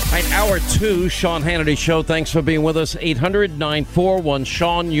right, hour two, Sean Hannity Show. Thanks for being with us.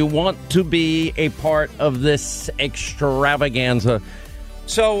 800-941-SEAN. You want to be a part of this extravaganza.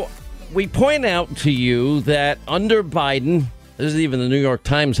 So we point out to you that under Biden, this is even the New York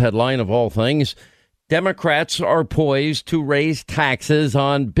Times headline of all things, Democrats are poised to raise taxes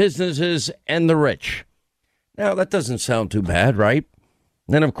on businesses and the rich. Now, that doesn't sound too bad, right?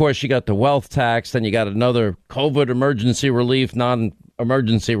 Then, of course, you got the wealth tax. Then you got another COVID emergency relief,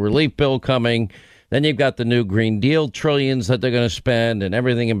 non-emergency relief bill coming. Then you've got the new Green Deal trillions that they're going to spend and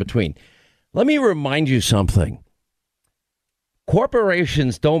everything in between. Let me remind you something.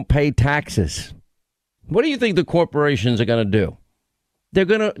 Corporations don't pay taxes. What do you think the corporations are going to do?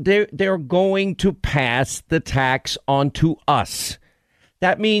 They're going to pass the tax on to us.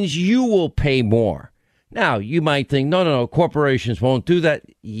 That means you will pay more. Now, you might think, no, corporations won't do that.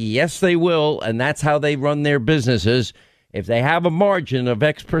 Yes, they will, and that's how they run their businesses. If they have a margin of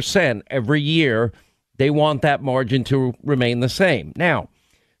X percent every year, they want that margin to remain the same. Now,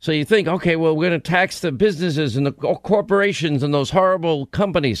 so you think, okay, well, we're going to tax the businesses and the corporations and those horrible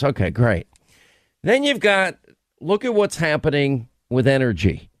companies. Okay, great. Then you've got, look at what's happening with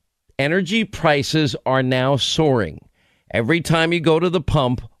energy. Energy prices are now soaring. Every time you go to the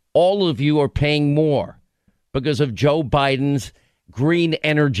pump, all of you are paying more because of Joe Biden's green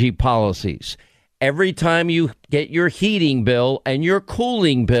energy policies. Every time you get your heating bill and your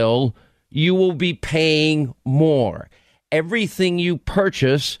cooling bill, you will be paying more. Everything you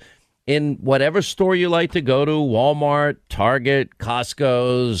purchase in whatever store you like to go to, Walmart, Target,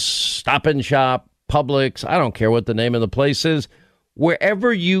 Costco's, Stop and Shop, Publix, I don't care what the name of the place is.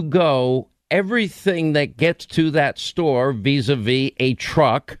 Wherever you go, everything that gets to that store vis-a-vis a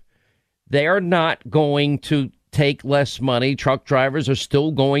truck, they are not going to take less money. Truck drivers are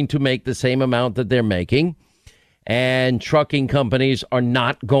still going to make the same amount that they're making. And trucking companies are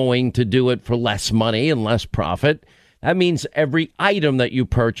not going to do it for less money and less profit. That means every item that you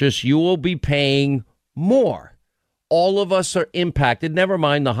purchase, you will be paying more. All of us are impacted, never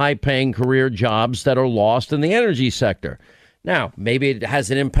mind the high-paying career jobs that are lost in the energy sector. Now, maybe it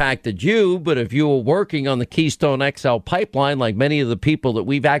hasn't impacted you, but if you were working on the Keystone XL pipeline, like many of the people that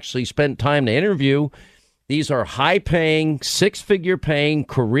we've actually spent time to interview, these are high-paying, six-figure paying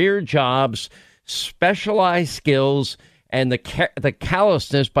career jobs, specialized skills, and the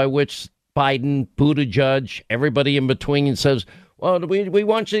callousness by which Biden, Buttigieg, everybody in between says, well, we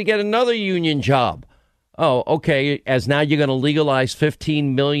want you to get another union job. Oh, okay, as now you're going to legalize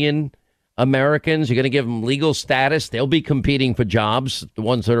 15 million Americans. You're going to give them legal status. They'll be competing for jobs, the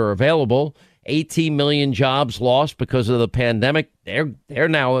ones that are available. 18 million jobs lost because of the pandemic. They're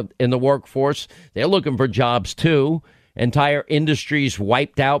now in the workforce. They're looking for jobs, too. Entire industries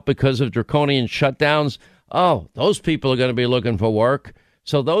wiped out because of draconian shutdowns. Oh, those people are going to be looking for work.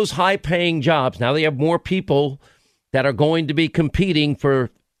 So those high-paying jobs, now they have more people that are going to be competing for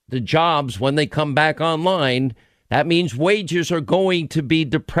the jobs when they come back online. That means wages are going to be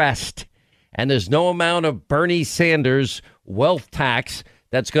depressed. And there's no amount of Bernie Sanders wealth tax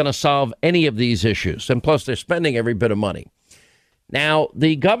that's going to solve any of these issues. And plus, they're spending every bit of money. Now,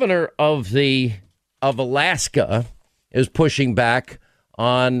 the governor of Alaska is pushing back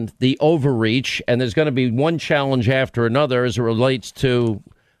on the overreach, and there's going to be one challenge after another as it relates to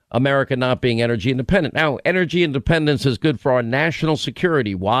America not being energy independent. Now, energy independence is good for our national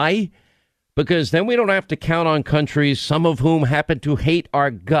security. Why? Because then we don't have to count on countries, some of whom happen to hate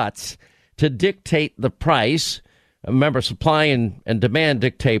our guts, to dictate the price. Remember, supply and demand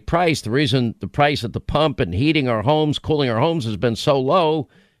dictate price. The reason the price at the pump and heating our homes, cooling our homes has been so low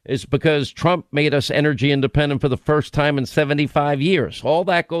is because Trump made us energy independent for the first time in 75 years. All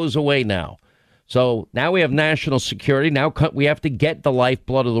that goes away now. So now we have national security. Now we have to get the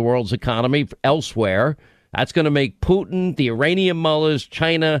lifeblood of the world's economy elsewhere. That's going to make Putin, the Iranian mullahs,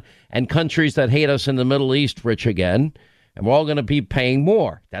 China, and countries that hate us in the Middle East rich again. And we're all going to be paying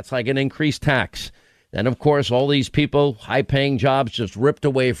more. That's like an increased tax. Then, of course, all these people, high-paying jobs just ripped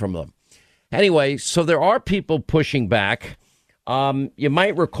away from them. Anyway, so there are people pushing back. You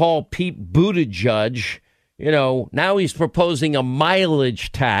might recall Pete Buttigieg. Now he's proposing a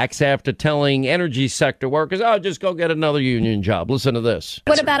mileage tax after telling energy sector workers, just go get another union job. Listen to this.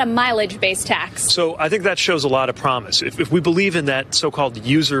 What about a mileage-based tax? So I think that shows a lot of promise. If we believe in that so-called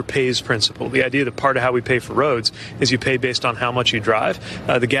user pays principle, the idea that part of how we pay for roads is you pay based on how much you drive,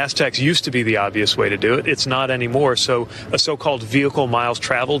 the gas tax used to be the obvious way to do it. It's not anymore. So a so-called vehicle miles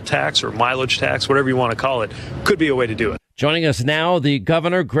traveled tax or mileage tax, whatever you want to call it, could be a way to do it. Joining us now, the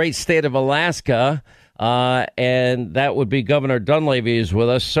governor, great state of Alaska, and that would be Governor Dunleavy is with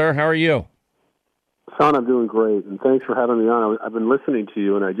us. Sir, how are you? Sean, I'm doing great, and thanks for having me on. I've been listening to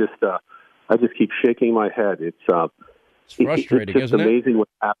you, and I just keep shaking my head. It's frustrating, it's just isn't amazing what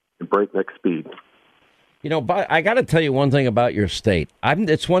happens at breakneck speed. But I got to tell you one thing about your state.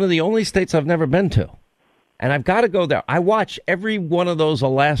 It's one of the only states I've never been to, and I've got to go there. I watch every one of those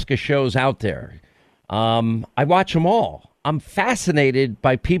Alaska shows out there. I watch them all. I'm fascinated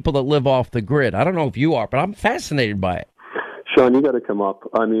by people that live off the grid. I don't know if you are, but I'm fascinated by it. Sean, you got to come up.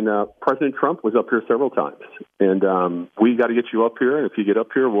 I mean, President Trump was up here several times, and we got to get you up here. And if you get up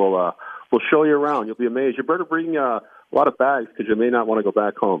here, we'll show you around. You'll be amazed. You better bring a lot of bags because you may not want to go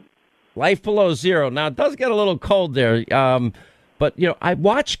back home. Life below zero. Now, it does get a little cold there, but, I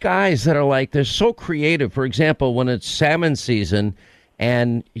watch guys that are like, they're so creative. For example, when it's salmon season,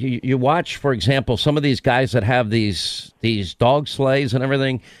 and you watch, for example, some of these guys that have these dog sleighs and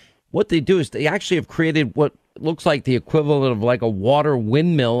everything, what they do is they actually have created what looks like the equivalent of like a water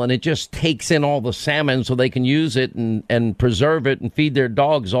windmill, and it just takes in all the salmon so they can use it and preserve it and feed their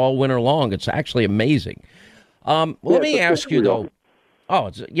dogs all winter long. It's actually amazing. Let me ask you, though.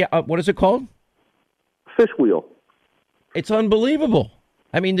 Oh, what is it called? Fish wheel. It's unbelievable.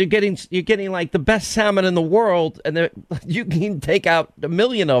 I mean, you're getting like the best salmon in the world, and you can take out 1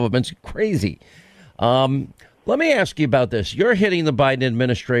 million of them. It's crazy. Let me ask you about this. You're hitting the Biden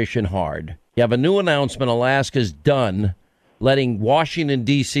administration hard. You have a new announcement. Alaska's done letting Washington,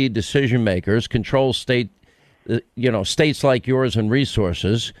 D.C. decision makers control states like yours and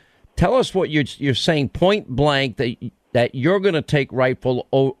resources. Tell us what you're saying point blank that you're going to take rightful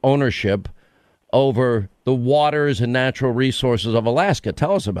ownership over the waters and natural resources of Alaska.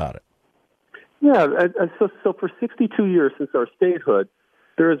 Tell us about it. Yeah, so for 62 years since our statehood,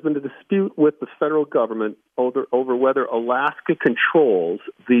 there has been a dispute with the federal government over whether Alaska controls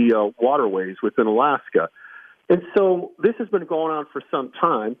the waterways within Alaska. And so this has been going on for some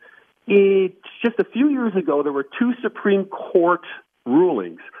time. It's just a few years ago, there were two Supreme Court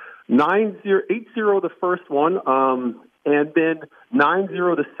rulings. 80 the first one, and then 90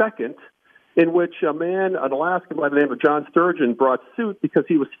 the second, in which a man, an Alaskan by the name of John Sturgeon, brought suit because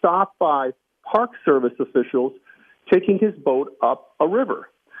he was stopped by Park Service officials taking his boat up a river.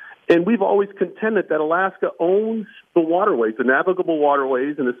 And we've always contended that Alaska owns the waterways, the navigable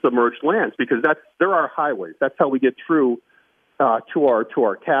waterways and the submerged lands, because they're our highways. That's how we get through to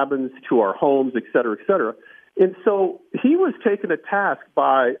our cabins, to our homes, et cetera, et cetera. And so he was taken to task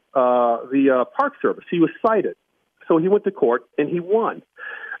by the Park Service. He was cited. So he went to court, and he won.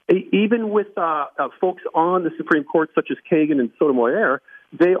 Even with folks on the Supreme Court, such as Kagan and Sotomayor,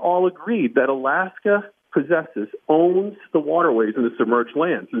 they all agreed that Alaska owns the waterways and the submerged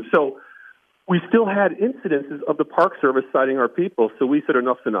lands. And so we still had incidences of the Park Service citing our people, so we said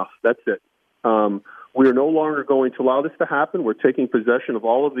enough's enough. That's it. We are no longer going to allow this to happen. We're taking possession of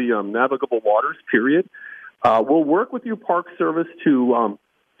all of the navigable waters, period. We'll work with you, Park Service, to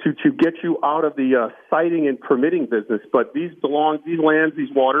get you out of the citing and permitting business, but these lands, these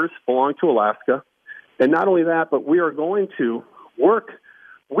waters belong to Alaska. And not only that, but we are going to work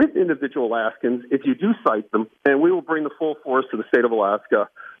with individual Alaskans if you do cite them, and we will bring the full force to the state of Alaska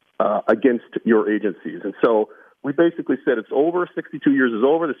against your agencies. And so we basically said it's over. 62 years is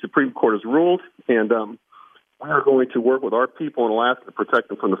over. The Supreme Court has ruled, and we are going to work with our people in Alaska to protect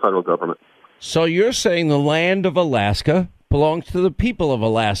them from the federal government. So you're saying the land of Alaska belongs to the people of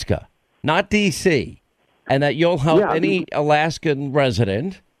Alaska, not D.C., and that you'll help any Alaskan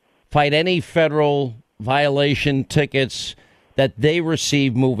resident fight any federal violation tickets that they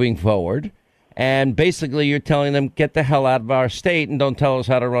receive moving forward, and basically you're telling them, get the hell out of our state and don't tell us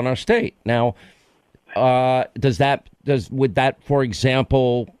how to run our state. Now, would that, for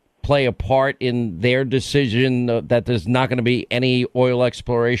example, play a part in their decision that there's not going to be any oil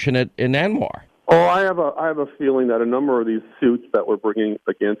exploration in ANWR? Oh, I have a feeling that a number of these suits that we're bringing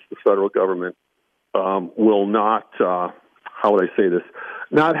against the federal government will not, how would I say this,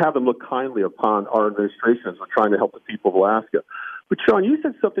 not have them look kindly upon our administration as we're trying to help the people of Alaska. But, Sean, you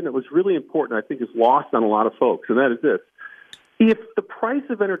said something that was really important, I think is lost on a lot of folks, and that is this. If the price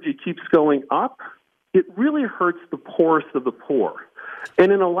of energy keeps going up, it really hurts the poorest of the poor.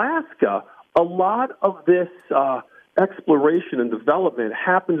 And in Alaska, a lot of this exploration and development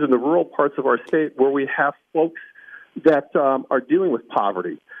happens in the rural parts of our state where we have folks that are dealing with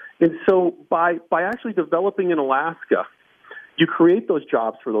poverty. And so by actually developing in Alaska, you create those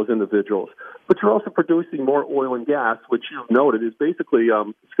jobs for those individuals, but you're also producing more oil and gas, which you've noted is basically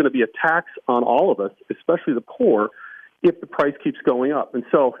it's going to be a tax on all of us, especially the poor, if the price keeps going up. And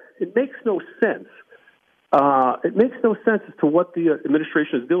so it makes no sense. It makes no sense as to what the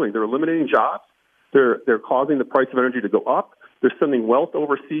administration is doing. They're eliminating jobs. They're causing the price of energy to go up. They're sending wealth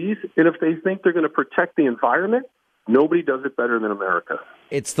overseas. And if they think they're going to protect the environment, nobody does it better than America.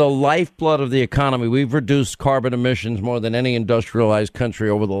 It's the lifeblood of the economy. We've reduced carbon emissions more than any industrialized country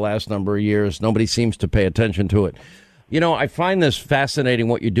over the last number of years. Nobody seems to pay attention to it. You know, I find this fascinating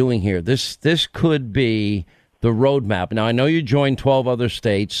what you're doing here. This could be the roadmap. Now, I know you joined 12 other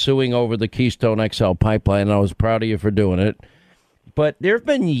states suing over the Keystone XL pipeline, and I was proud of you for doing it. But there have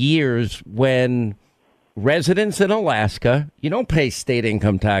been years when residents in Alaska, you don't pay state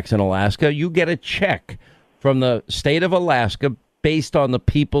income tax in Alaska. You get a check from the state of Alaska based on the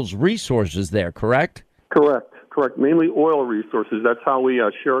people's resources there, correct? Correct. Mainly oil resources. That's how we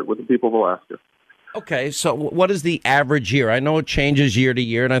share it with the people of Alaska. Okay, so what is the average year? I know it changes year to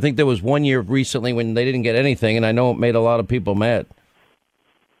year, and I think there was 1 year recently when they didn't get anything, and I know it made a lot of people mad.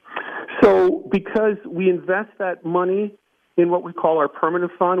 So because we invest that money in what we call our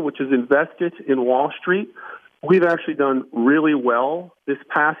permanent fund, which is invested in Wall Street, we've actually done really well this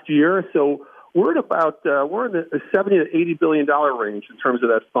past year. So we're at about we're in the $70 to $80 billion range in terms of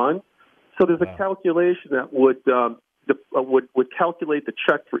that fund. So there's a calculation that would calculate the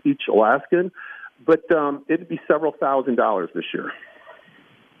check for each Alaskan, but it'd be several $1,000s this year.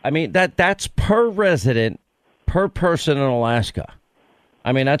 I mean that's per resident, per person in Alaska.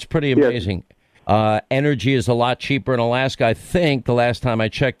 I mean that's pretty amazing. Yes. Energy is a lot cheaper in Alaska, I think, the last time I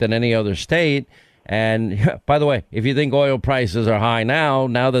checked, than any other state. And by the way, if you think oil prices are high now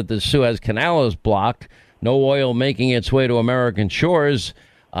that the Suez Canal is blocked, no oil making its way to American shores,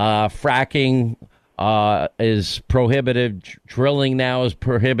 fracking is prohibited, drilling now is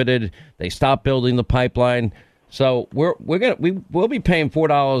prohibited. They stopped building the pipeline. So we'll be paying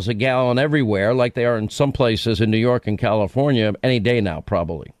 $4 a gallon everywhere, like they are in some places in New York and California, any day now,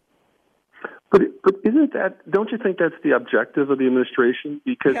 probably. But don't you think that's the objective of the administration?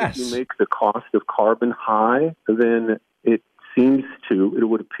 Because if you make the cost of carbon high, then it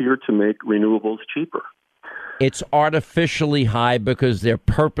would appear to make renewables cheaper. It's artificially high because they're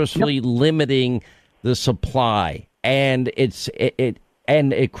purposely limiting the supply, and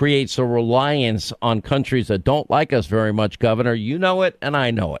it creates a reliance on countries that don't like us very much, Governor. You know it, and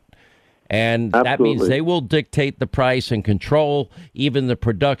I know it. And that means they will dictate the price and control even the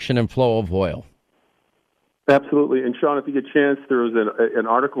production and flow of oil. Absolutely. And, Sean, if you get a chance, there was an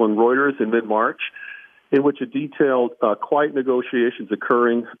article in Reuters in mid-March in which it detailed quiet negotiations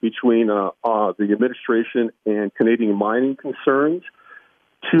occurring between the administration and Canadian mining concerns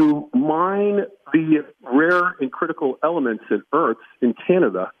to mine the rare and critical elements and earths in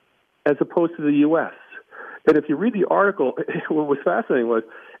Canada as opposed to the U.S. And if you read the article, what was fascinating was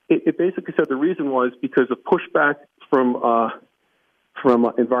it basically said the reason was because of pushback from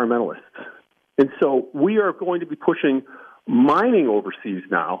environmentalists. And so we are going to be pushing mining overseas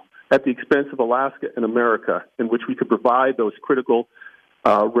now at the expense of Alaska and America, in which we could provide those critical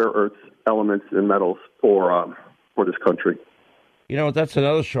rare earths, elements, and metals for this country. You know, that's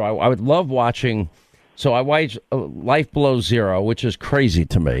another show I would love watching. So I watch Life Below Zero, which is crazy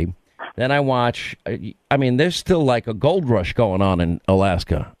to me. Then I watch, I mean, there's still like a gold rush going on in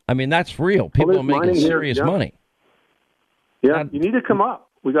Alaska. I mean, that's real. People are making serious money. Yeah, you need to come up.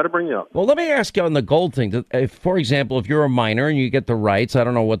 We got to bring you up. Well, let me ask you on the gold thing. If, for example, if you're a miner and you get the rights, I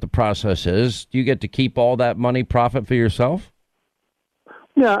don't know what the process is, do you get to keep all that money profit for yourself?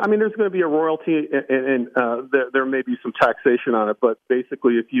 Yeah, I mean, there's going to be a royalty, and there may be some taxation on it. But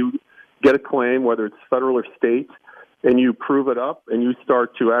basically, if you get a claim, whether it's federal or state, and you prove it up, and you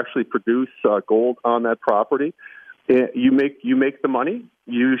start to actually produce gold on that property, you make the money.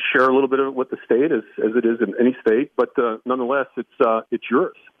 You share a little bit of it with the state, as it is in any state. But nonetheless, it's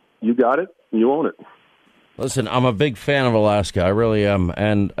yours. You got it. You own it. Listen, I'm a big fan of Alaska. I really am.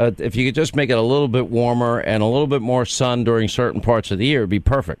 And if you could just make it a little bit warmer and a little bit more sun during certain parts of the year, it'd be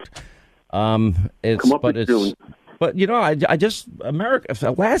perfect. But you know,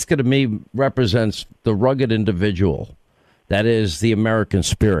 Alaska to me represents the rugged individual that is the American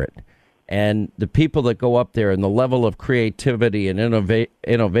spirit. And the people that go up there and the level of creativity and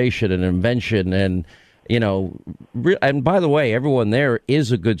innovation and invention and, you know, and by the way, everyone there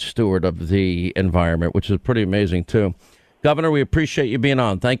is a good steward of the environment, which is pretty amazing, too. Governor, we appreciate you being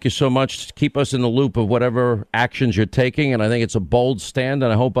on. Thank you so much. Keep us in the loop of whatever actions you're taking. And I think it's a bold stand,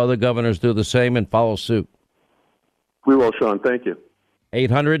 and I hope other governors do the same and follow suit. We will, Sean. Thank you.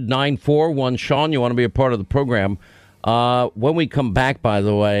 800-941-SEAN. You want to be a part of the program. When we come back, by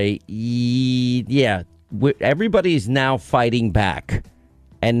the way, everybody's now fighting back.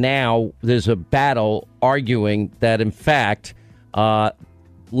 And now there's a battle arguing that, in fact,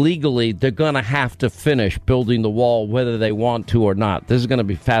 legally, they're going to have to finish building the wall, whether they want to or not. This is going to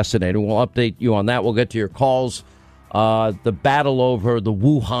be fascinating. We'll update you on that. We'll get to your calls. The battle over the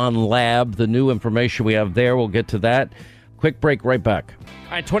Wuhan lab, the new information we have there, we'll get to that. Quick break, right back.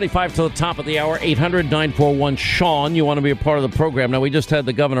 All right, 25 to the top of the hour, 800-941-SEAN. You want to be a part of the program. Now, we just had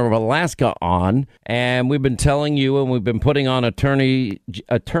the governor of Alaska on, and we've been telling you, and we've been putting on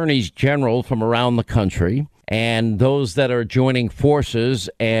attorneys general from around the country, and those that are joining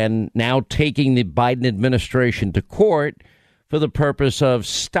forces and now taking the Biden administration to court for the purpose of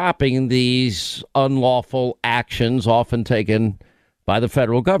stopping these unlawful actions often taken by the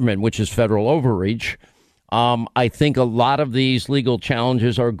federal government, which is federal overreach. I think a lot of these legal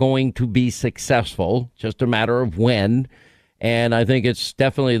challenges are going to be successful, just a matter of when. And I think it's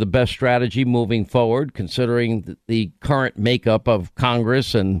definitely the best strategy moving forward, considering the current makeup of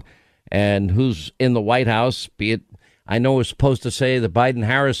Congress and who's in the White House. Be it, I know we're supposed to say the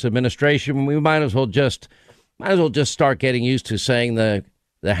Biden-Harris administration. We might as well just start getting used to saying the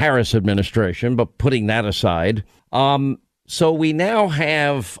Harris administration, but putting that aside. So we now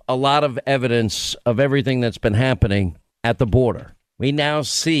have a lot of evidence of everything that's been happening at the border. We now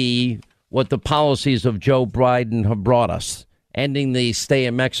see what the policies of Joe Biden have brought us, ending the stay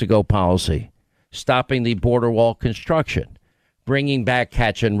in Mexico policy, stopping the border wall construction, bringing back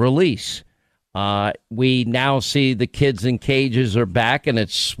catch and release. We now see the kids in cages are back, and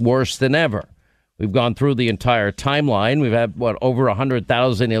it's worse than ever. We've gone through the entire timeline. We've had, over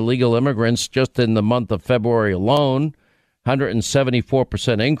 100,000 illegal immigrants just in the month of February alone.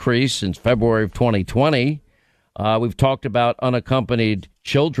 174% increase since February of 2020. We've talked about unaccompanied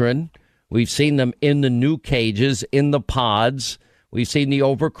children. We've seen them in the new cages, in the pods. We've seen the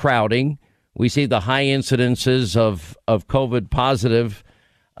overcrowding. We see the high incidences of COVID positive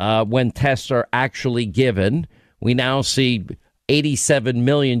when tests are actually given. We now see 87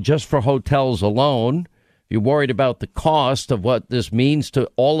 million just for hotels alone. You're worried about the cost of what this means to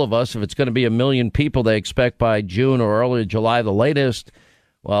all of us. If it's going to be 1 million people they expect by June or early July, the latest,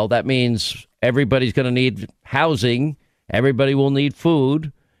 well, that means everybody's going to need housing. Everybody will need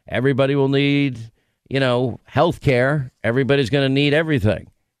food. Everybody will need, health care. Everybody's going to need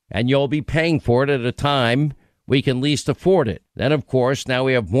everything. And you'll be paying for it at a time we can least afford it. Then, of course, now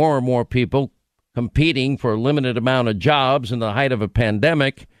we have more and more people competing for a limited amount of jobs in the height of a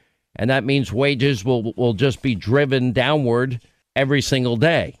pandemic. And that means wages will just be driven downward every single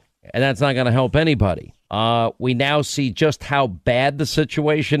day. And that's not going to help anybody. We now see just how bad the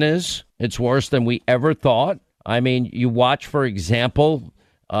situation is. It's worse than we ever thought. I mean, you watch, for example,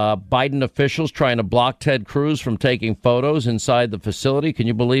 Biden officials trying to block Ted Cruz from taking photos inside the facility. Can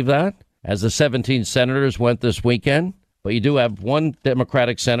you believe that? As the 17 senators went this weekend. But you do have one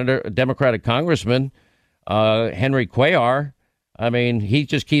Democratic congressman, Henry Cuellar. I mean, he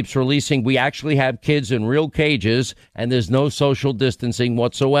just keeps releasing. We actually have kids in real cages, and there's no social distancing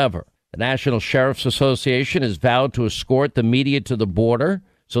whatsoever. The National Sheriff's Association has vowed to escort the media to the border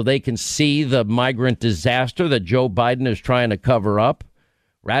so they can see the migrant disaster that Joe Biden is trying to cover up.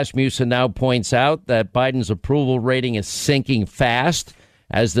 Rasmussen now points out that Biden's approval rating is sinking fast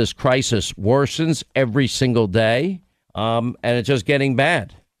as this crisis worsens every single day, and it's just getting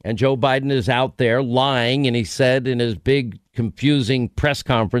bad. And Joe Biden is out there lying, and he said in his big, confusing press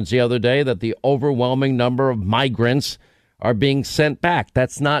conference the other day that the overwhelming number of migrants are being sent back.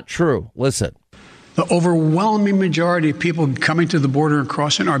 That's not true. Listen. The overwhelming majority of people coming to the border and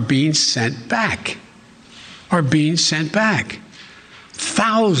crossing are being sent back.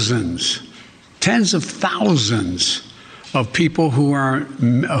 Thousands, tens of thousands of people who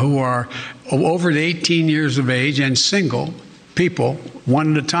are over 18 years of age and single people,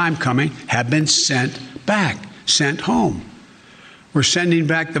 one at a time coming, have been sent back, sent home. We're sending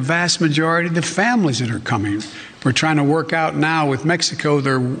back the vast majority of the families that are coming. We're trying to work out now with Mexico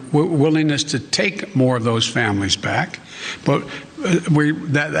their willingness to take more of those families back. But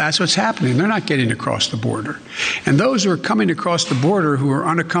that's what's happening. They're not getting across the border. And those who are coming across the border who are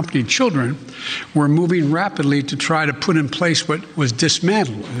unaccompanied children, we're moving rapidly to try to put in place what was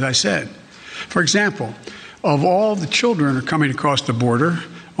dismantled, as I said. For example, of all the children who are coming across the border,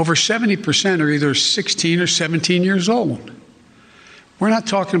 over 70% are either 16 or 17 years old. We're not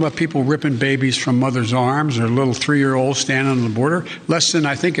talking about people ripping babies from mother's arms or little 3-year-olds standing on the border. Less than,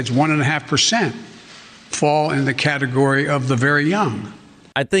 I think it's 1.5% fall in the category of the very young.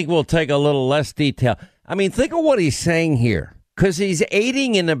 I think we'll take a little less detail. I mean, think of what he's saying here, because he's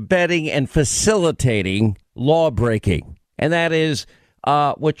aiding and abetting and facilitating law breaking. And that is,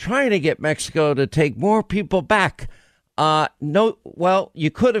 we're trying to get Mexico to take more people back.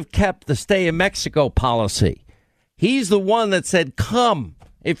 You could have kept the stay in Mexico policy. He's the one that said, come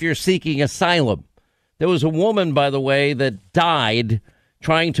if you're seeking asylum. There was a woman, by the way, that died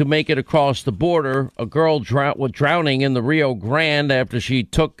trying to make it across the border. A girl drowning in the Rio Grande after she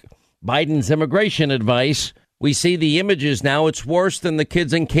took Biden's immigration advice. We see the images now. It's worse than the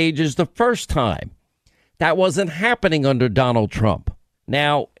kids in cages the first time. That wasn't happening under Donald Trump.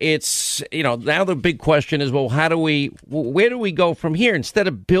 Now, now the big question is, well, where do we go from here? Instead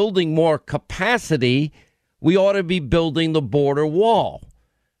of building more capacity, we ought to be building the border wall.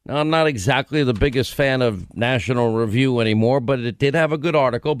 Now, I'm not exactly the biggest fan of National Review anymore, but it did have a good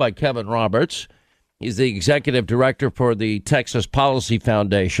article by Kevin Roberts. He's the executive director for the Texas Policy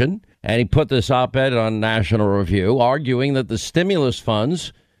Foundation, and he put this op-ed on National Review, arguing that the stimulus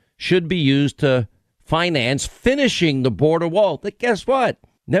funds should be used to finance finishing the border wall. But guess what?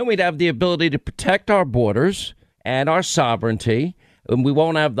 Then we'd have the ability to protect our borders and our sovereignty, and we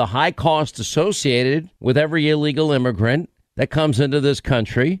won't have the high cost associated with every illegal immigrant that comes into this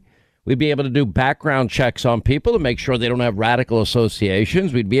country. We'd be able to do background checks on people to make sure they don't have radical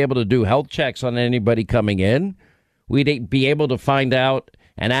associations. We'd be able to do health checks on anybody coming in. We'd be able to find out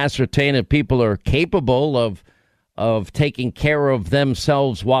and ascertain if people are capable of taking care of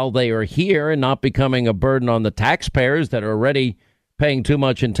themselves while they are here and not becoming a burden on the taxpayers that are already paying too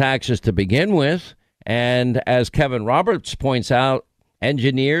much in taxes to begin with. And as Kevin Roberts points out,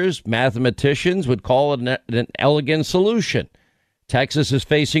 engineers, mathematicians would call it an elegant solution. Texas is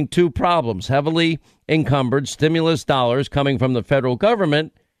facing two problems: heavily encumbered stimulus dollars coming from the federal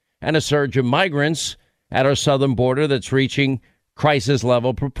government and a surge of migrants at our southern border that's reaching crisis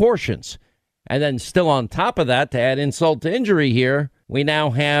level proportions. And then still on top of that, to add insult to injury here, we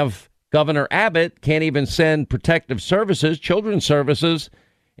now have Governor Abbott can't even send protective services, children's services,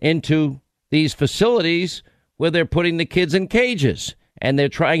 into these facilities where they're putting the kids in cages. And they're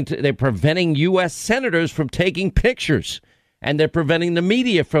preventing U.S. senators from taking pictures, and they're preventing the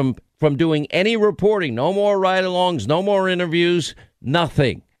media from doing any reporting. No more ride-alongs, no more interviews,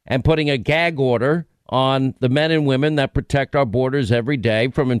 nothing. And putting a gag order on the men and women that protect our borders every day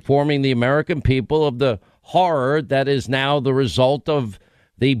from informing the American people of the horror that is now the result of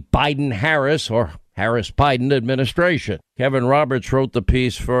the Biden-Harris or Harris-Biden administration. Kevin Roberts wrote the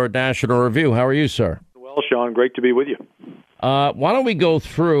piece for National Review. How are you, sir? Well, Sean, great to be with you. Why don't we go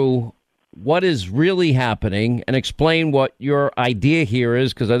through what is really happening and explain what your idea here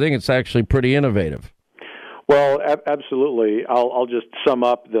is, because I think it's actually pretty innovative. Well, absolutely. I'll just sum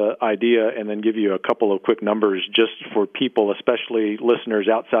up the idea and then give you a couple of quick numbers just for people, especially listeners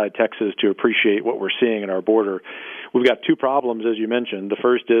outside Texas, to appreciate what we're seeing at our border. We've got two problems, as you mentioned. The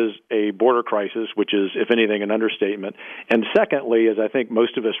first is a border crisis, which is, if anything, an understatement. And secondly, as I think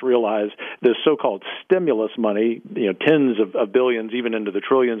most of us realize, this so-called stimulus money, tens of billions, even into the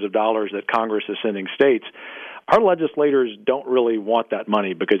trillions of dollars that Congress is sending states, our legislators don't really want that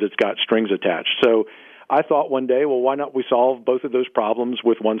money because it's got strings attached. So I thought one day, well, why not we solve both of those problems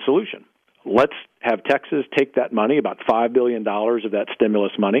with one solution? Let's have Texas take that money, about $5 billion of that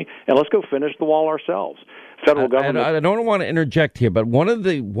stimulus money, and let's go finish the wall ourselves. Federal government. I don't want to interject here, but one of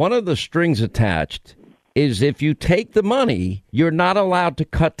the strings attached is if you take the money, you're not allowed to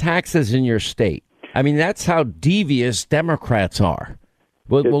cut taxes in your state. I mean, that's how devious Democrats are.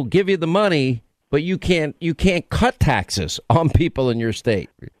 We'll give you the money, but you can't cut taxes on people in your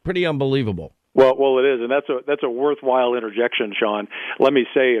state. Pretty unbelievable. Well, it is, and that's a worthwhile interjection, Sean. Let me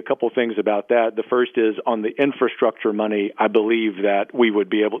say a couple things about that. The first is on the infrastructure money. I believe that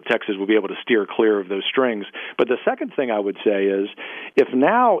Texas would be able to steer clear of those strings. But the second thing I would say is, if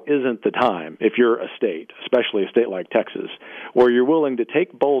now isn't the time, if you're a state, especially a state like Texas, where you're willing to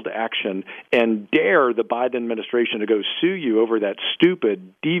take bold action and dare the Biden administration to go sue you over that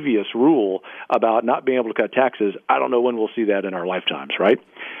stupid, devious rule about not being able to cut taxes, I don't know when we'll see that in our lifetimes, right?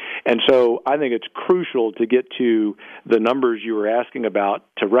 And so I think it's crucial to get to the numbers you were asking about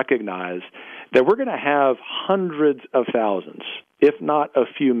to recognize that we're going to have hundreds of thousands, if not a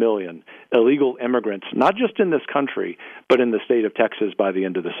few million, illegal immigrants, not just in this country, but in the state of Texas by the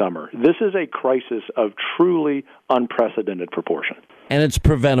end of the summer. This is a crisis of truly unprecedented proportion. And it's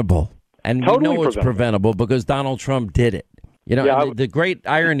preventable. And totally we know it's preventable because Donald Trump did it. The great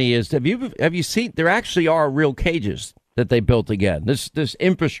irony is, have you seen, there actually are real cages that they built again. This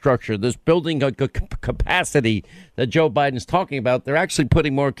infrastructure, this building capacity that Joe Biden's talking about, they're actually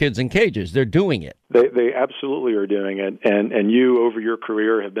putting more kids in cages. They're doing it. They absolutely are doing it. And you, over your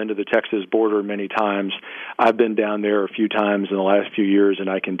career, have been to the Texas border many times. I've been down there a few times in the last few years, and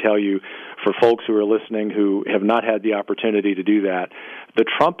I can tell you, for folks who are listening who have not had the opportunity to do that, the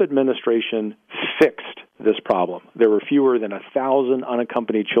Trump administration fixed this problem. There were fewer than 1,000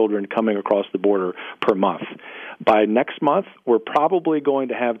 unaccompanied children coming across the border per month. By next month, we're probably going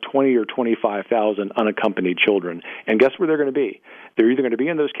to have 20 or 25,000 unaccompanied children. And guess where they're going to be? They're either going to be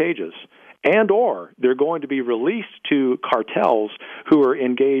in those cages and or they're going to be released to cartels who are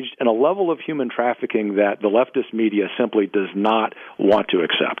engaged in a level of human trafficking that the leftist media simply does not want to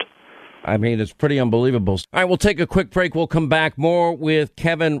accept. I mean, it's pretty unbelievable. All right, we'll take a quick break. We'll come back more with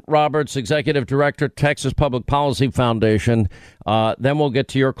Kevin Roberts, Executive Director, Texas Public Policy Foundation. Then we'll get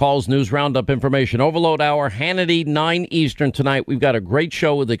to your calls, news roundup, information. Overload Hour, Hannity, 9 Eastern tonight. We've got a great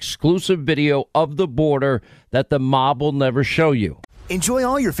show with exclusive video of the border that the mob will never show you. Enjoy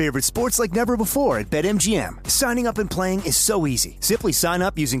all your favorite sports like never before at BetMGM. Signing up and playing is so easy. Simply sign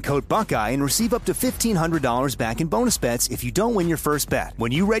up using code Buckeye and receive up to $1,500 back in bonus bets if you don't win your first bet.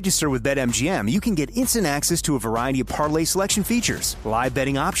 When you register with BetMGM, you can get instant access to a variety of parlay selection features, live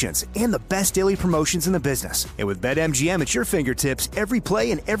betting options, and the best daily promotions in the business. And with BetMGM at your fingertips, every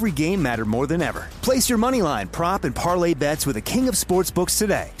play and every game matter more than ever. Place your moneyline, prop, and parlay bets with the king of sportsbooks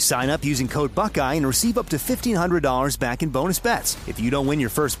today. Sign up using code Buckeye and receive up to $1,500 back in bonus bets if you don't win your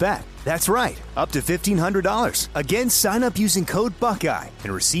first bet. That's right, up to $1,500. Again, sign up using code Buckeye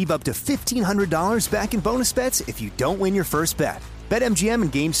and receive up to $1,500 back in bonus bets if you don't win your first bet. BetMGM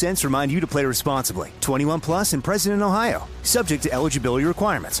and GameSense remind you to play responsibly. 21 plus and present in Ohio. Subject to eligibility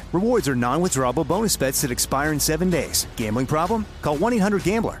requirements. Rewards are non-withdrawable bonus bets that expire in 7 days. Gambling problem? Call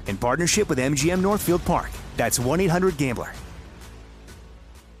 1-800-GAMBLER in partnership with MGM Northfield Park. That's 1-800-GAMBLER.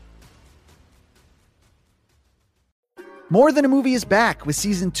 More Than a Movie is back with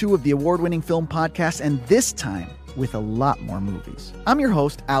Season 2 of the award-winning film podcast, and this time with a lot more movies. I'm your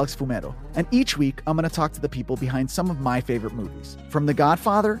host, Alex Fumero, and each week I'm going to talk to the people behind some of my favorite movies. From The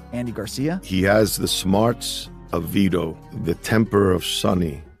Godfather, Andy Garcia. He has the smarts of Vito, the temper of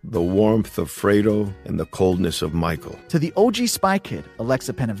Sonny, the warmth of Fredo, and the coldness of Michael. To the OG Spy Kid,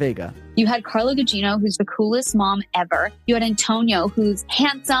 Alexa Penavega. You had Carla Gugino, who's the coolest mom ever. You had Antonio, who's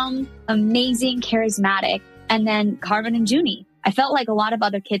handsome, amazing, charismatic. And then Carmen and Junie. I felt like a lot of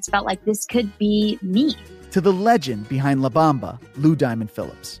other kids felt like this could be me. To the legend behind La Bamba, Lou Diamond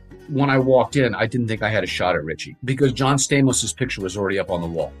Phillips. When I walked in, I didn't think I had a shot at Richie because John Stamos' picture was already up on the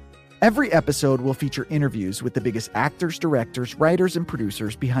wall. Every episode will feature interviews with the biggest actors, directors, writers, and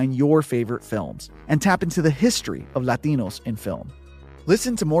producers behind your favorite films and tap into the history of Latinos in film.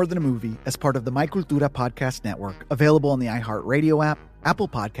 Listen to More Than a Movie as part of the My Cultura Podcast Network, available on the iHeartRadio app, Apple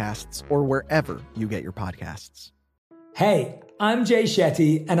Podcasts, or wherever you get your podcasts. Hey, I'm Jay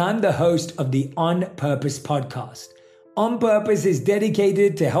Shetty, and I'm the host of the On Purpose podcast. On Purpose is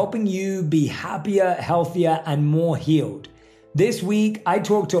dedicated to helping you be happier, healthier, and more healed. This week, I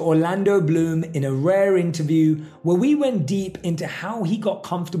talked to Orlando Bloom in a rare interview where we went deep into how he got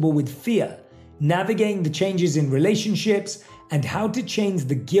comfortable with fear, navigating the changes in relationships, and how to change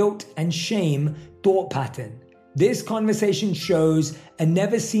the guilt and shame thought pattern. This conversation shows a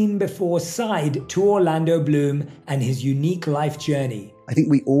never-seen-before side to Orlando Bloom and his unique life journey. I think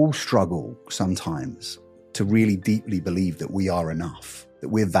we all struggle sometimes to really deeply believe that we are enough, that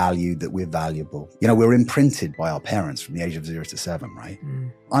we're valued, that we're valuable. You know, we're imprinted by our parents from the age of 0 to 7, right?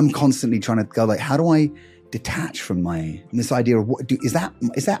 I'm constantly trying to go like, how do I detach from this idea of is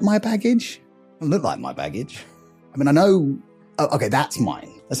that my baggage? It doesn't look like my baggage. I mean, I know, okay, that's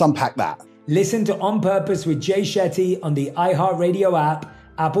mine. Let's unpack that. Listen to On Purpose with Jay Shetty on the iHeartRadio app,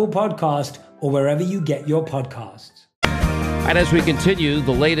 Apple Podcast, or wherever you get your podcasts. And as we continue,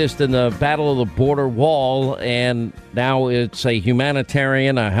 the latest in the battle of the border wall, and now it's a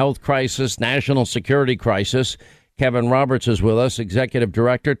humanitarian, a health crisis, national security crisis. Kevin Roberts is with us, Executive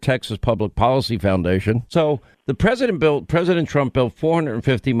Director, Texas Public Policy Foundation. So President Trump built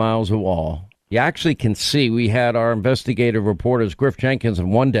 450 miles of wall. You actually can see, we had our investigative reporters, Griff Jenkins,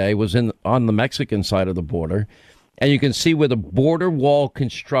 and one day was on the Mexican side of the border, and you can see where the border wall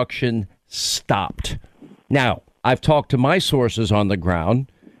construction stopped. Now, I've talked to my sources on the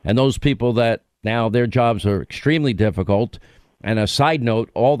ground, and those people that now their jobs are extremely difficult. And a side note,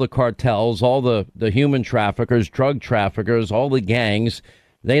 all the cartels, all the human traffickers, drug traffickers, all the gangs,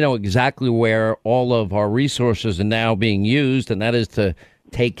 they know exactly where all of our resources are now being used, and that is to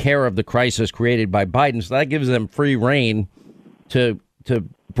take care of the crisis created by Biden. So that gives them free rein to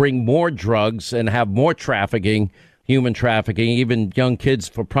bring more drugs and have more trafficking, human trafficking, even young kids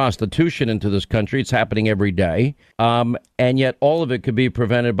for prostitution into this country. It's happening every day. And yet all of it could be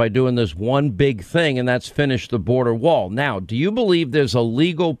prevented by doing this one big thing, and that's finish the border wall. Now, do you believe there's a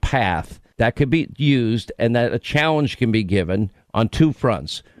legal path that could be used and that a challenge can be given on two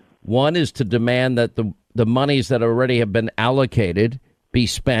fronts? One is to demand that the monies that already have been allocated be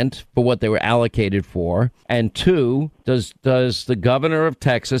spent for what they were allocated for. And two, does the governor of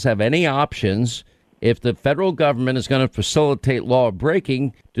Texas have any options? If the federal government is going to facilitate law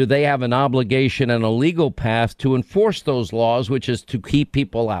breaking, do they have an obligation and a legal path to enforce those laws, which is to keep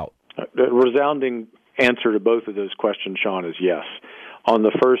people out? The resounding answer to both of those questions, Sean, is yes. On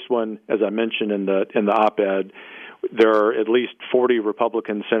the first one, as I mentioned in the op-ed, there are at least 40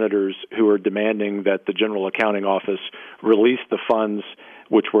 Republican senators who are demanding that the General Accounting Office release the funds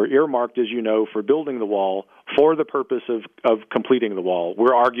which were earmarked, as you know, for building the wall for the purpose of completing the wall.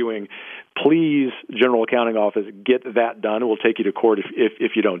 We're arguing, please, General Accounting Office, get that done. We'll take you to court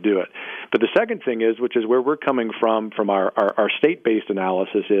if you don't do it. But the second thing is, which is where we're coming from our state-based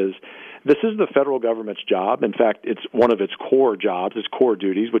analysis, is this is the federal government's job. In fact, it's one of its core jobs, its core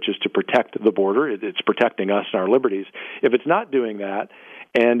duties, which is to protect the border. It's protecting us and our liberties. If it's not doing that,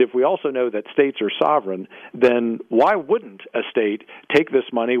 and if we also know that states are sovereign, then why wouldn't a state take this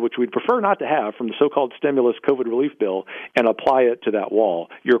money, which we'd prefer not to have, from the so-called stimulus COVID relief bill, and apply it to that wall?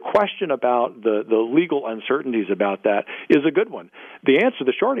 Your question about the legal uncertainties about that is a good one. The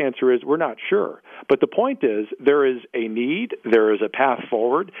short answer is we're not sure. But the point is there is a need, there is a path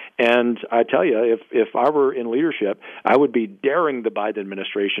forward, and I tell you, if I were in leadership, I would be daring the Biden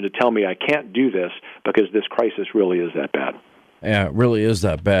administration to tell me I can't do this because this crisis really is that bad. Yeah, it really is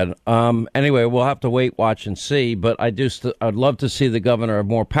that bad. Anyway, we'll have to wait, watch, and see. But I'd love to see the governor have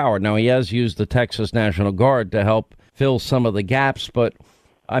more power. Now, he has used the Texas National Guard to help fill some of the gaps. But,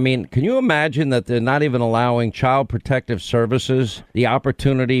 I mean, can you imagine that they're not even allowing Child Protective Services the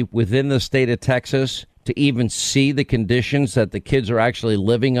opportunity within the state of Texas to even see the conditions that the kids are actually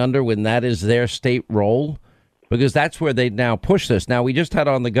living under when that is their state role? Because that's where they now push this. Now, we just had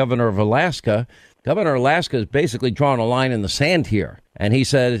on the governor of Alaska. Governor of Alaska is basically drawing a line in the sand here. And he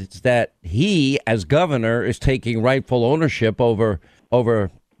says that he, as governor, is taking rightful ownership over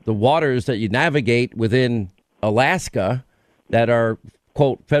the waters that you navigate within Alaska that are,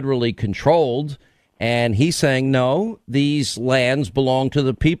 quote, federally controlled. And he's saying, no, these lands belong to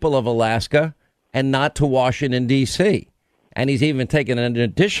the people of Alaska and not to Washington, D.C. And he's even taken an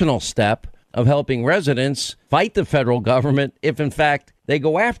additional step of helping residents fight the federal government if, in fact, they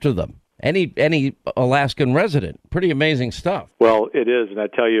go after them. Any Alaskan resident. Pretty amazing stuff. Well, it is. And I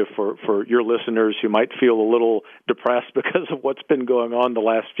tell you, for your listeners who might feel a little depressed because of what's been going on the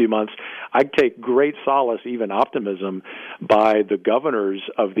last few months, I take great solace, even optimism, by the governors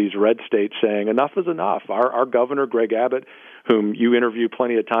of these red states saying enough is enough. Our governor, Greg Abbott, whom you interview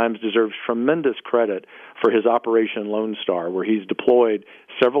plenty of times, deserves tremendous credit for his Operation Lone Star, where he's deployed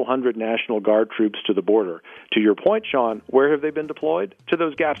several hundred National Guard troops to the border. To your point, Sean, where have they been deployed? To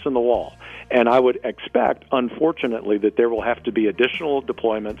those gaps in the wall. And I would expect, unfortunately, that there will have to be additional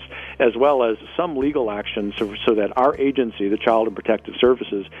deployments as well as some legal action so that our agency, the Child and Protective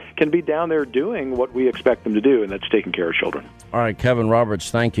Services, can be down there doing what we expect them to do, and that's taking care of children. All right, Kevin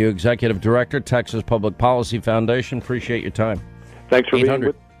Roberts, thank you. Executive Director, Texas Public Policy Foundation. Appreciate your time. Thanks for being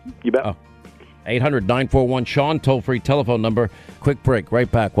with me. You bet. 800-941-SEAN, toll-free telephone number. Quick break. Right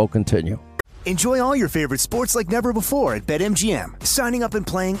back. We'll continue. Enjoy all your favorite sports like never before at BetMGM. Signing up and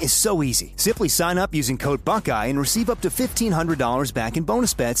playing is so easy. Simply sign up using code Buckeye and receive up to $1,500 back in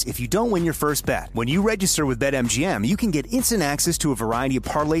bonus bets if you don't win your first bet. When you register with BetMGM, you can get instant access to a variety of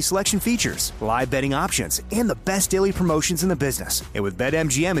parlay selection features, live betting options, and the best daily promotions in the business. And with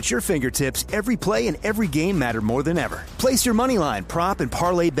BetMGM at your fingertips, every play and every game matter more than ever. Place your moneyline, prop, and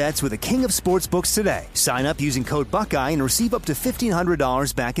parlay bets with the king of sportsbooks today. Sign up using code Buckeye and receive up to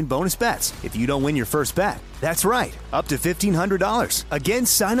 $1,500 back in bonus bets if you don't win your first bet. That's right, up to $1,500. Again,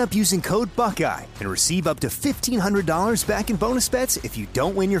 sign up using code Buckeye and receive up to $1,500 back in bonus bets if you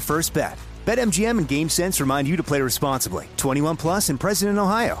don't win your first bet. BetMGM and GameSense remind you to play responsibly. 21 plus and present in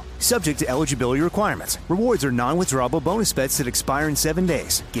Ohio. Subject to eligibility requirements. Rewards are non-withdrawable bonus bets that expire in 7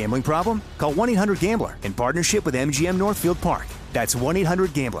 days. Gambling problem? Call 1-800-GAMBLER in partnership with MGM Northfield Park. That's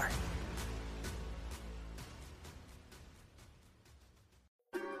 1-800-GAMBLER.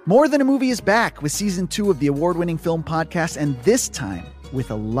 More Than a Movie is back with Season 2 of the award-winning film podcast, and this time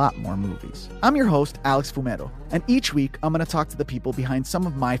with a lot more movies. I'm your host, Alex Fumero, and each week I'm going to talk to the people behind some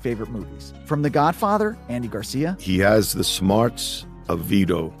of my favorite movies. From The Godfather, Andy Garcia. He has the smarts of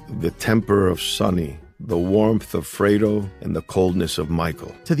Vito, the temper of Sonny, the warmth of Fredo, and the coldness of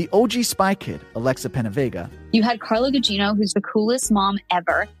Michael. To the OG Spy Kid, Alexa Penavega. You had Carla Gugino, who's the coolest mom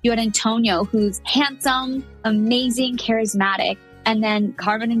ever. You had Antonio, who's handsome, amazing, charismatic. And then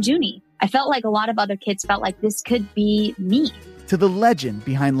Carmen and Junie. I felt like a lot of other kids felt like this could be me. To the legend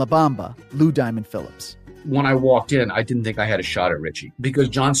behind La Bamba, Lou Diamond Phillips. When I walked in, I didn't think I had a shot at Richie because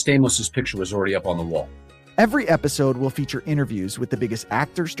John Stamos' picture was already up on the wall. Every episode will feature interviews with the biggest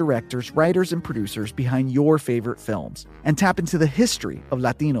actors, directors, writers, and producers behind your favorite films and tap into the history of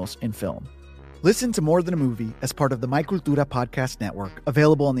Latinos in film. Listen to More Than a Movie as part of the My Cultura Podcast Network,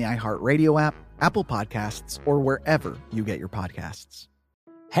 available on the iHeartRadio app, Apple Podcasts, or wherever you get your podcasts.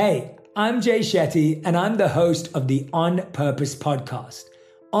 Hey, I'm Jay Shetty, and I'm the host of the On Purpose podcast.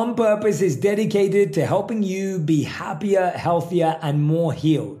 On Purpose is dedicated to helping you be happier, healthier, and more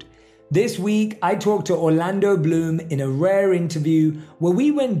healed. This week, I talked to Orlando Bloom in a rare interview where we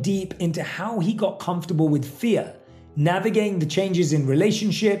went deep into how he got comfortable with fear, navigating the changes in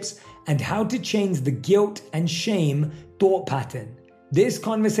relationships, and how to change the guilt and shame thought pattern. This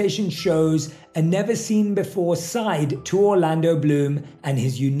conversation shows a never-seen-before side to Orlando Bloom and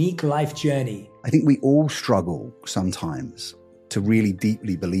his unique life journey. I think we all struggle sometimes to really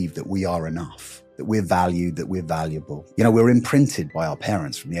deeply believe that we are enough, that we're valued, that we're valuable. You know, we're imprinted by our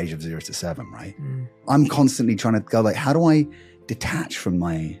parents from the age of 0 to 7, right? I'm constantly trying to go like, how do I detach from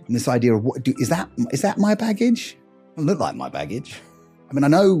this idea of is that my baggage? It doesn't look like my baggage. I mean, I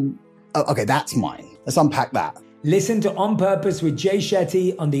know, okay, that's mine. Let's unpack that. Listen to On Purpose with Jay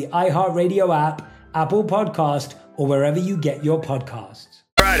Shetty on the iHeartRadio app, Apple Podcast, or wherever you get your podcasts.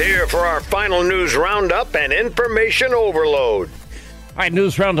 Right here for our final news roundup and information overload. All right,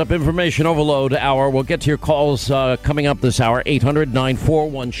 news roundup, information overload hour. We'll get to your calls coming up this hour.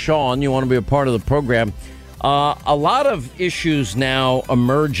 800-941-SEAN. You want to be a part of the program. A lot of issues now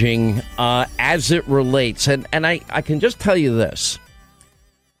emerging as it relates. And I can just tell you this.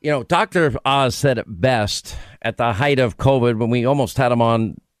 You know, Dr. Oz said it best at the height of COVID when we almost had him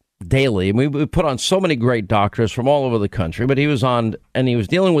on daily. And we put on so many great doctors from all over the country, but he was on and he was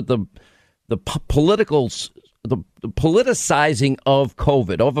dealing with the politicizing of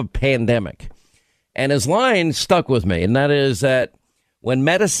COVID, of a pandemic. And his line stuck with me, and that is that when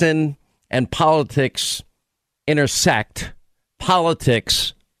medicine and politics intersect,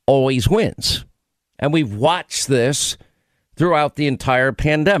 politics always wins. And we've watched this throughout the entire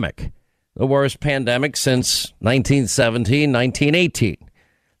pandemic, the worst pandemic since 1917, 1918.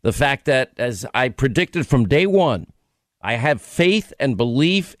 The fact that, as I predicted from day one, I have faith and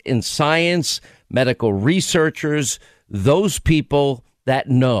belief in science, medical researchers, those people that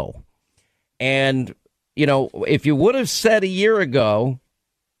know. And, you know, if you would have said a year ago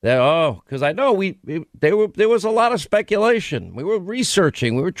that, because I know there was a lot of speculation. We were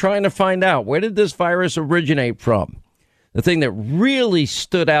researching. We were trying to find out, where did this virus originate from? The thing that really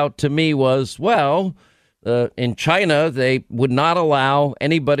stood out to me was, in China, they would not allow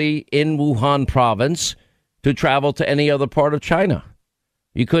anybody in Wuhan province to travel to any other part of China.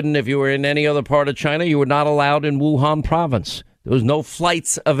 You couldn't, if you were in any other part of China, you were not allowed in Wuhan province. There was no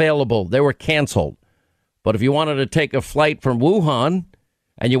flights available. They were canceled. But if you wanted to take a flight from Wuhan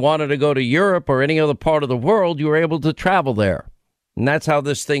and you wanted to go to Europe or any other part of the world, you were able to travel there. And that's how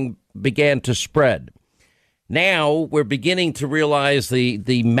this thing began to spread. Now we're beginning to realize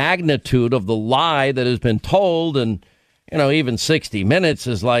the magnitude of the lie that has been told. And, you know, even 60 Minutes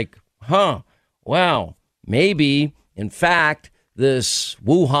is like, wow, maybe, in fact, this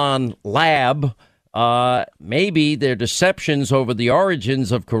Wuhan lab, maybe their deceptions over the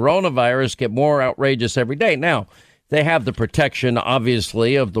origins of coronavirus get more outrageous every day. Now, they have the protection,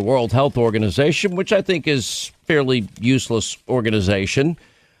 obviously, of the World Health Organization, which I think is fairly useless organization.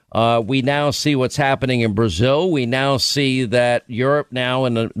 We now see what's happening in Brazil. We now see that Europe now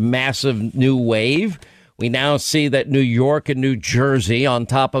in a massive new wave. We now see that New York and New Jersey, on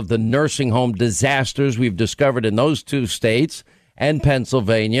top of the nursing home disasters we've discovered in those two states, and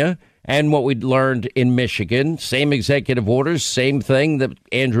Pennsylvania, and what we learned in Michigan, same executive orders, same thing that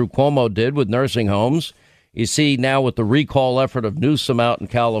Andrew Cuomo did with nursing homes. You see now with the recall effort of Newsom out in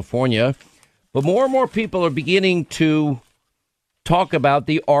California. But more and more people are beginning to talk about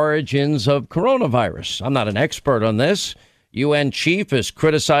the origins of coronavirus. I'm not an expert on this. UN chief is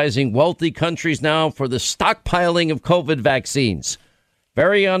criticizing wealthy countries now for the stockpiling of COVID vaccines.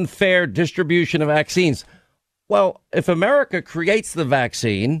 Very unfair distribution of vaccines. Well, if America creates the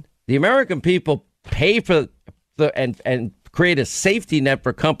vaccine, the American people pay for and create a safety net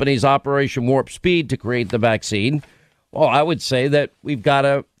for companies Operation Warp Speed to create the vaccine. Well, I would say that we've got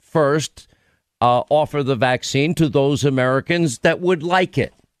to first offer the vaccine to those Americans that would like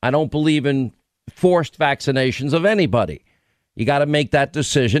it. I don't believe in forced vaccinations of anybody. You got to make that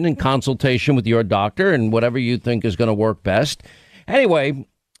decision in consultation with your doctor and whatever you think is going to work best. Anyway,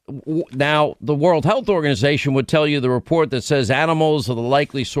 now the World Health Organization would tell you the report that says animals are the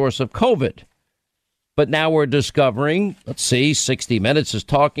likely source of COVID. But now we're discovering, 60 Minutes is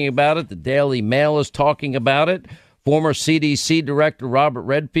talking about it. The Daily Mail is talking about it. Former CDC Director Robert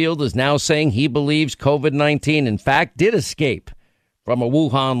Redfield is now saying he believes COVID-19, in fact, did escape from a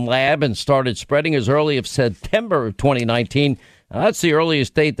Wuhan lab and started spreading as early as September of 2019. Now, that's the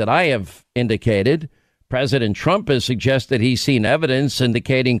earliest date that I have indicated. President Trump has suggested he's seen evidence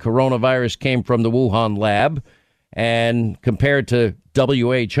indicating coronavirus came from the Wuhan lab. And compared to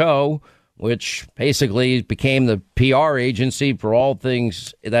WHO, which basically became the PR agency for all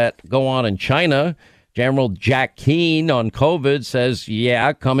things that go on in China, General Jack Keane on COVID says,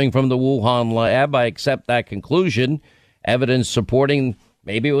 coming from the Wuhan lab, I accept that conclusion. Evidence supporting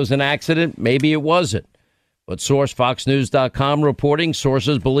maybe it was an accident, maybe it wasn't. But source FoxNews.com reporting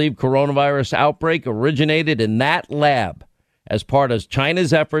sources believe coronavirus outbreak originated in that lab as part of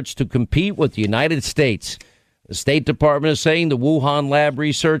China's efforts to compete with the United States. The State Department is saying the Wuhan lab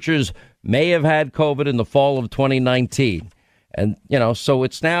researchers may have had COVID in the fall of 2019. And, so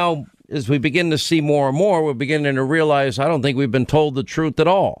it's now, as we begin to see more and more, we're beginning to realize I don't think we've been told the truth at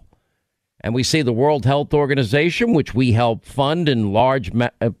all. And we see the World Health Organization, which we help fund in large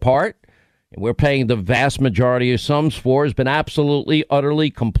part, and we're paying the vast majority of sums for, has been absolutely, utterly,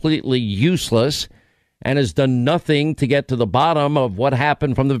 completely useless and has done nothing to get to the bottom of what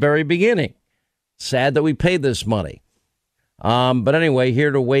happened from the very beginning. Sad that we paid this money. But anyway, here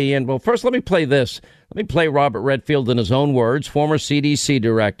to weigh in. Well, first, let me play this. Let me play Robert Redfield in his own words, former CDC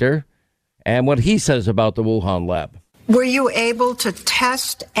director, and what he says about the Wuhan lab. Were you able to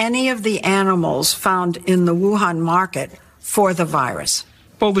test any of the animals found in the Wuhan market for the virus?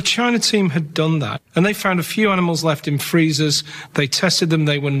 Well, the China team had done that, and they found a few animals left in freezers. They tested them.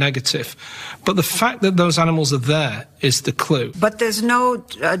 They were negative. But the fact that those animals are there is the clue. But there's no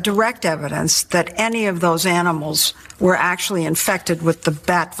direct evidence that any of those animals were actually infected with the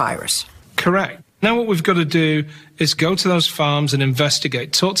bat virus. Correct. Now what we've got to do is go to those farms and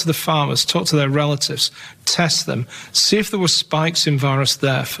investigate, talk to the farmers, talk to their relatives, test them, see if there were spikes in virus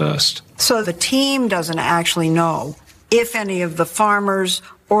there first. So the team doesn't actually know if any of the farmers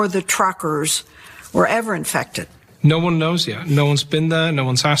or the truckers were ever infected. No one knows yet. No one's been there. No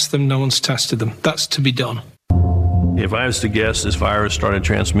one's asked them. No one's tested them. That's to be done. If I was to guess, this virus started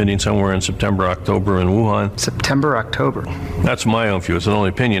transmitting somewhere in September, October in Wuhan. September, October. That's my own view. It's an only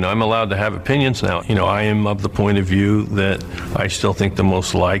opinion. I'm allowed to have opinions now. I am of the point of view that I still think the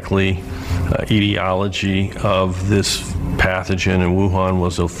most likely etiology of this pathogen in Wuhan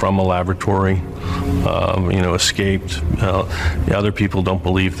was from a laboratory, escaped. Other people don't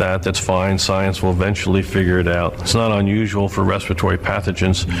believe that. That's fine. Science will eventually figure it out. It's not unusual for respiratory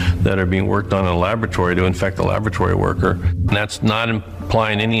pathogens that are being worked on in a laboratory to infect a laboratory worker. And that's not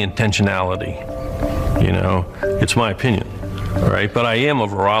implying any intentionality. It's my opinion. All right, but I am a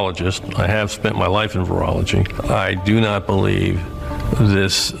virologist. I have spent my life in virology. I do not believe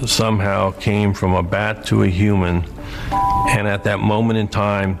this somehow came from a bat to a human, and at that moment in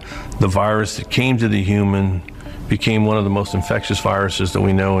time, the virus that came to the human became one of the most infectious viruses that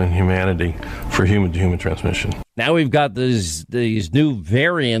we know in humanity for human-to-human transmission. Now we've got these new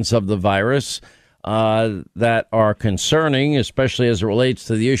variants of the virus that are concerning, especially as it relates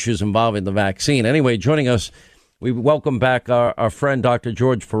to the issues involving the vaccine. Anyway, joining us, we welcome back our friend Dr.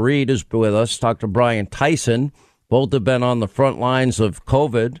 George Fareed is with us, Dr. Brian Tyson. Both have been on the front lines of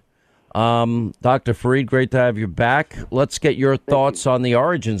COVID. Dr. Fareed, great to have you back. Let's get your thoughts on the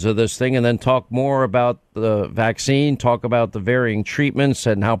origins of this thing and then talk more about the vaccine, talk about the varying treatments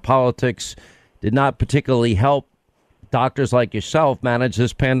and how politics did not particularly help doctors like yourself manage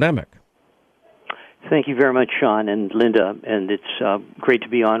this pandemic. Thank you very much, Sean and Linda. And it's great to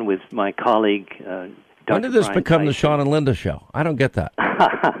be on with my colleague, Dr. When did this Brian become Tyson. The Sean and Linda show? I don't get that.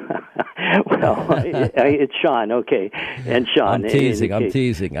 Well, it's Sean, okay. And Sean. I'm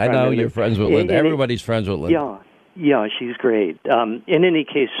teasing. I know you're friends with Linda. Everybody's friends with Linda. Yeah, she's great. In any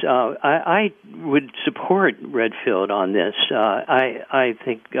case, I would support Redfield on this. I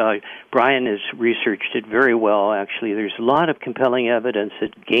think Brian has researched it very well, actually. There's a lot of compelling evidence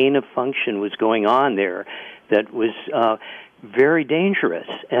that gain of function was going on there that was very dangerous.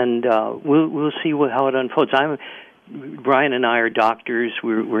 And we'll see how it unfolds. Brian and I are doctors.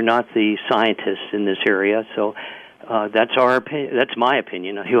 We're not the scientists in this area, so that's our opinion. That's my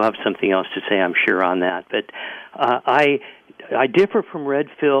opinion. He'll have something else to say, I'm sure, on that. But I differ from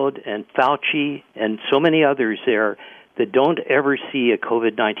Redfield and Fauci and so many others there that don't ever see a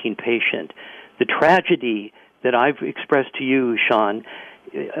COVID-19 patient. The tragedy that I've expressed to you, Sean,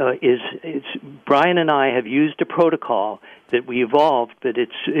 is Brian and I have used a protocol that we evolved, but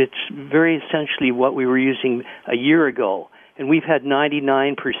it's very essentially what we were using a year ago, and we've had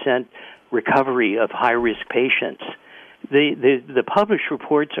 99% recovery of high-risk patients. The published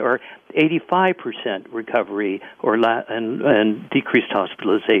reports are 85% recovery and decreased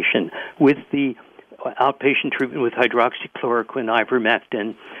hospitalization with the outpatient treatment with hydroxychloroquine,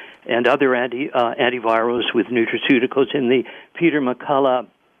 ivermectin, and other antivirals with nutraceuticals in the Peter McCullough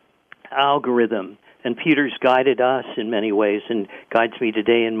algorithm. And Peter's guided us in many ways and guides me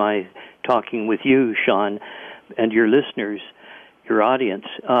today in my talking with you, Sean, and your listeners, your audience.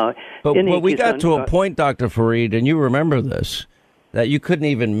 But we got to a point, Dr. Fareed, and you remember this, that you couldn't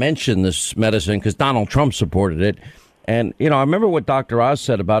even mention this medicine because Donald Trump supported it. And, I remember what Dr. Oz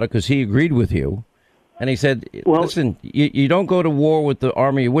said about it because he agreed with you. And he said, listen, you don't go to war with the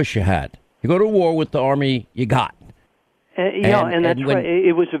army you wish you had. You go to war with the army you got. And that's right.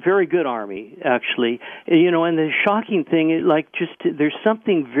 It was a very good army, actually. And the shocking thing, there's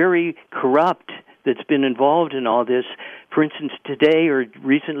something very corrupt that's been involved in all this. For instance, today or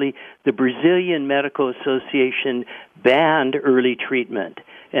recently, the Brazilian Medical Association banned early treatment,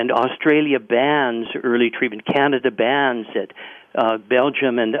 and Australia bans early treatment. Canada bans it.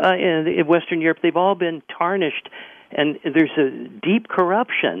 Belgium and in Western Europe, they've all been tarnished, and there's a deep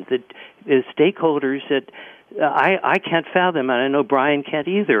corruption that is stakeholders that I can't fathom, and I know Brian can't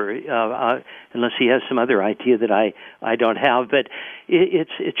either, unless he has some other idea that I don't have. But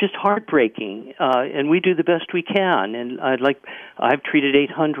it's just heartbreaking, and we do the best we can. And I've treated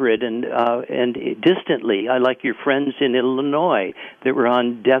 800, and distantly, I like your friends in Illinois that were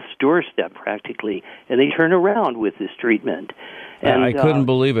on death's doorstep practically, and they turn around with this treatment. And I couldn't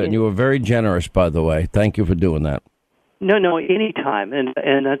believe it. And you were very generous, by the way. Thank you for doing that. No, anytime. And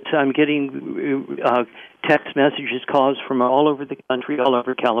I'm getting text messages, calls from all over the country, all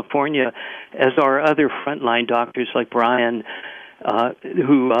over California, as are other frontline doctors like Brian,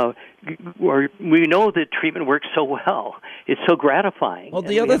 who we know that treatment works so well. It's so gratifying. Well,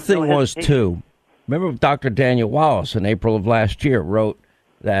 the other thing was, too, remember Dr. Daniel Wallace in April of last year wrote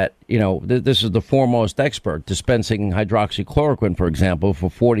that, this is the foremost expert dispensing hydroxychloroquine, for example, for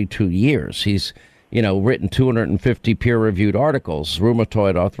 42 years. He's written 250 peer-reviewed articles,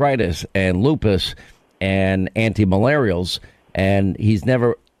 rheumatoid arthritis and lupus and anti-malarials, and he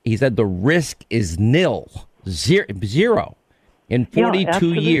said the risk is nil Zero in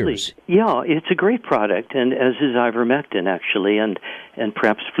 42 years. Yeah, it's a great product, and as is ivermectin actually, and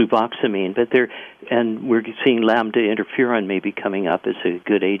perhaps fluvoxamine. But we're seeing lambda interferon maybe coming up as a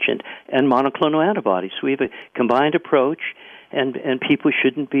good agent, and monoclonal antibodies. So we have a combined approach. And people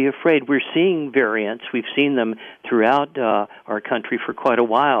shouldn't be afraid. We're seeing variants. We've seen them throughout our country for quite a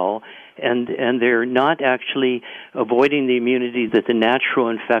while, and they're not actually avoiding the immunity that the natural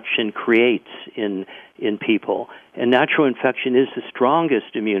infection creates in people. And natural infection is the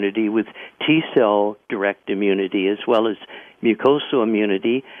strongest immunity, with T-cell direct immunity as well as mucosal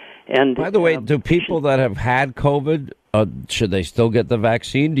immunity. And by the way, do people that have had COVID, should they still get the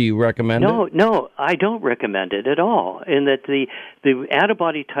vaccine? Do you recommend it? No, I don't recommend it at all. In that the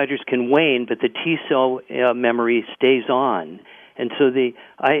antibody titers can wane, but the T-cell memory stays on. And so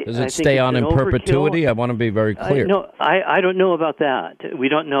does it stay on in perpetuity? I want to be very clear. No, I don't know about that. We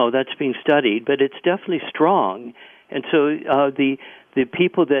don't know. That's being studied, but it's definitely strong. And so the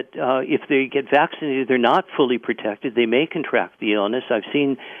people that, if they get vaccinated, they're not fully protected. They may contract the illness. I've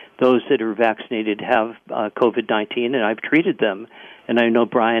seen those that are vaccinated have COVID-19, and I've treated them. And I know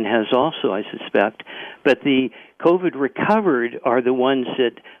Brian has also, I suspect. But the COVID recovered are the ones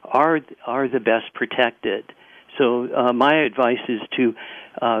that are the best protected. So my advice is to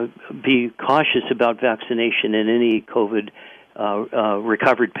be cautious about vaccination in any COVID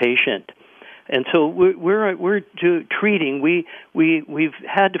recovered patient. And so we're treating. We've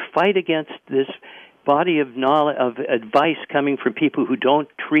had to fight against this body of knowledge, of advice coming from people who don't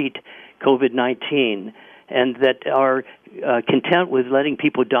treat COVID-19 and that are content with letting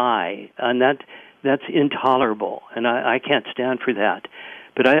people die, and that's intolerable. And I can't stand for that.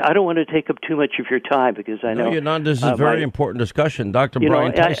 But I don't want to take up too much of your time because I know... No, you're not. This is a very important discussion. Dr.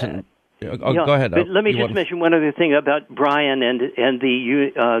 Brian Tyson... go ahead. But let me just mention one other thing about Brian and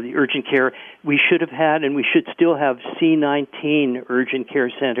the urgent care. We should have had, and we should still have, C19 urgent care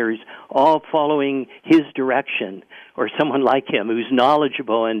centers, all following his direction, or someone like him who's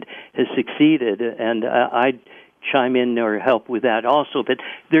knowledgeable and has succeeded. And I'd chime in or help with that also. But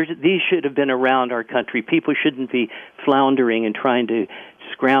these should have been around our country. People shouldn't be floundering and trying to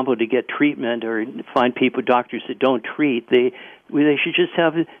scramble to get treatment or find doctors that don't treat. They should just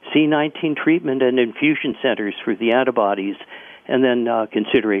have C19 treatment and infusion centers for the antibodies, and then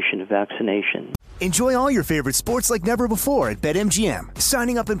consideration of vaccination. Enjoy all your favorite sports like never before at BetMGM.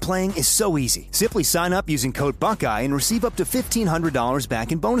 Signing up and playing is so easy. Simply sign up using code Buckeye and receive up to $1,500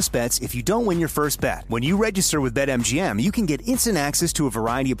 back in bonus bets if you don't win your first bet. When you register with BetMGM, you can get instant access to a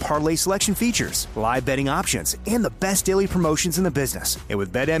variety of parlay selection features, live betting options, and the best daily promotions in the business. And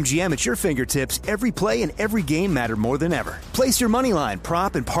with BetMGM at your fingertips, every play and every game matter more than ever. Place your moneyline,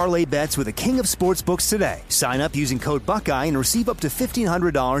 prop, and parlay bets with the king of sportsbooks today. Sign up using code Buckeye and receive up to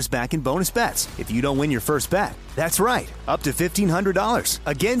 $1,500 back in bonus bets if you don't win your first bet. That's right, up to $1,500.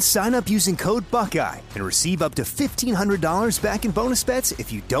 Again, sign up using code Buckeye and receive up to $1,500 back in bonus bets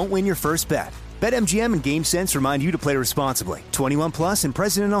if you don't win your first bet. BetMGM and GameSense remind you to play responsibly. 21 plus and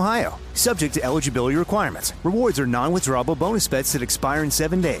present in Ohio. Subject to eligibility requirements. Rewards are non-withdrawable bonus bets that expire in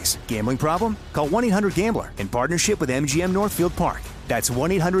 7 days. Gambling problem? Call 1-800-GAMBLER in partnership with MGM Northfield Park. That's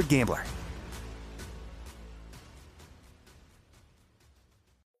 1-800-GAMBLER.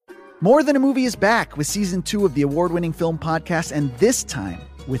 More Than a Movie is back with Season 2 of the award-winning film podcast, and this time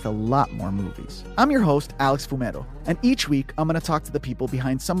with a lot more movies. I'm your host, Alex Fumero, and each week I'm going to talk to the people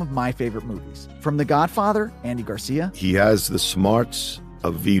behind some of my favorite movies. From The Godfather, Andy Garcia. He has the smarts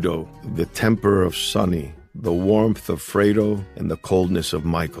of Vito, the temper of Sonny, the warmth of Fredo, and the coldness of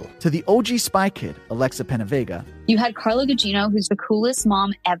Michael. To the OG Spy Kid, Alexa Penavega. You had Carla Gugino, who's the coolest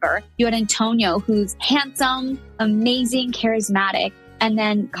mom ever. You had Antonio, who's handsome, amazing, charismatic. And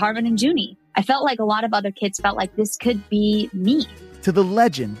then Carmen and Junie. I felt like a lot of other kids felt like this could be me. To the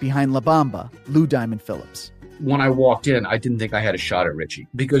legend behind La Bamba, Lou Diamond Phillips. When I walked in, I didn't think I had a shot at Richie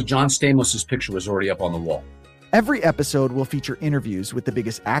because John Stamos' picture was already up on the wall. Every episode will feature interviews with the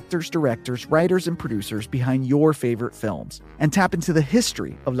biggest actors, directors, writers, and producers behind your favorite films and tap into the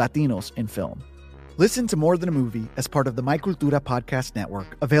history of Latinos in film. Listen to More Than a Movie as part of the My Cultura Podcast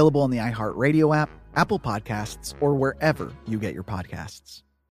Network, available on the iHeartRadio app, Apple Podcasts, or wherever you get your podcasts.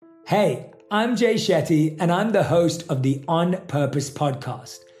 Hey, I'm Jay Shetty, and I'm the host of the On Purpose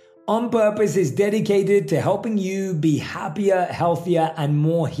podcast. On Purpose is dedicated to helping you be happier, healthier, and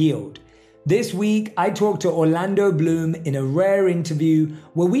more healed. This week, I talked to Orlando Bloom in a rare interview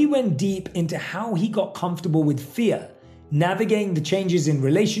where we went deep into how he got comfortable with fear, navigating the changes in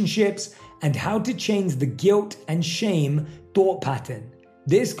relationships, and how to change the guilt and shame thought pattern.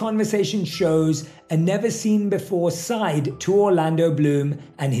 This conversation shows a never-seen-before side to Orlando Bloom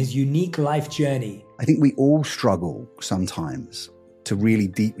and his unique life journey. I think we all struggle sometimes to really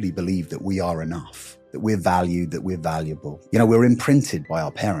deeply believe that we are enough, that we're valued, that we're valuable. You know, we're imprinted by our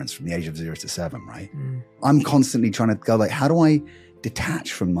parents from the age of 0 to 7, right? I'm constantly trying to go like, how do I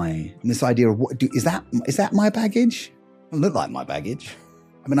detach from this idea of is that my baggage? It doesn't look like my baggage.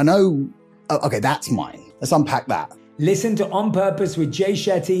 I mean, I know, okay, that's mine. Let's unpack that. Listen to On Purpose with Jay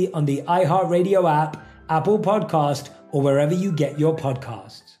Shetty on the iHeartRadio app, Apple Podcast, or wherever you get your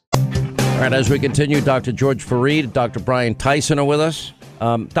podcasts. All right, as we continue, Dr. George Fareed, Dr. Brian Tyson are with us.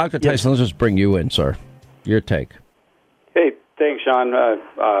 Dr. Tyson, let's just bring you in, sir. Your take. Hey, thanks, Sean,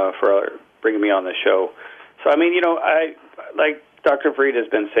 for bringing me on the show. So, I mean, I like Dr. Fareed has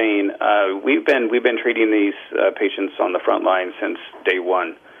been saying, we've been treating these patients on the front line since day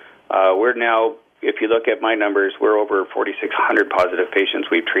one. We're now, if you look at my numbers, we're over 4,600 positive patients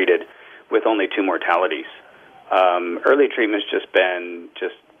we've treated with only 2 mortalities. Early treatment's just been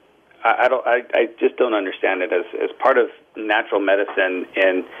I just don't understand it as part of natural medicine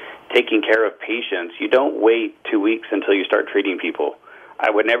and taking care of patients. You don't wait 2 weeks until you start treating people. I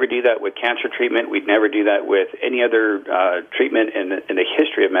would never do that with cancer treatment. We'd never do that with any other treatment in the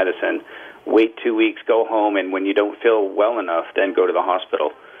history of medicine. Wait 2 weeks, go home, and when you don't feel well enough, then go to the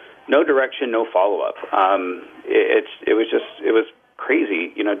hospital. No direction, no follow-up. It was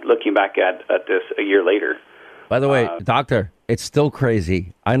crazy, looking back at this a year later. By the way, doctor, it's still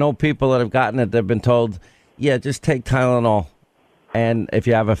crazy. I know people that have gotten it, they've been told, yeah, just take Tylenol, and if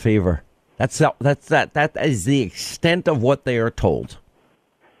you have a fever. That is the extent of what they are told.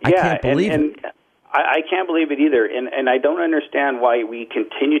 Yeah, I can't believe it. I can't believe it either, and I don't understand why we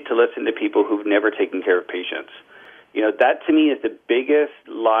continue to listen to people who've never taken care of patients. That to me is the biggest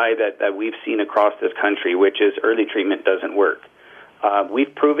lie that we've seen across this country, which is early treatment doesn't work.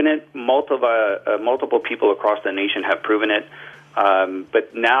 We've proven it. Multiple people across the nation have proven it.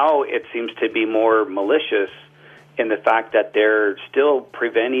 But now it seems to be more malicious in the fact that they're still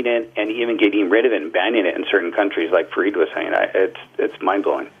preventing it and even getting rid of it and banning it in certain countries, like Fareed was saying. It's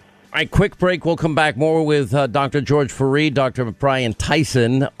mind-blowing. All right, quick break. We'll come back more with Dr. George Fareed, Dr. Brian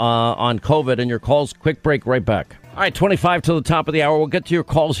Tyson on COVID and your calls. Quick break, right back. All right, 25 to the top of the hour. We'll get to your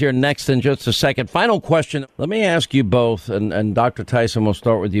calls here next in just a second. Final question. Let me ask you both, and Dr. Tyson, we'll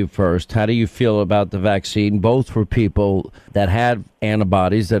start with you first. How do you feel about the vaccine, both for people that had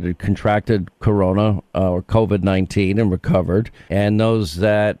antibodies that had contracted corona or COVID-19 and recovered, and those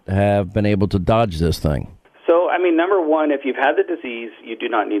that have been able to dodge this thing? So, I mean, number one, if you've had the disease, you do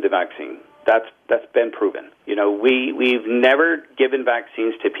not need the vaccine. That's been proven. We've never given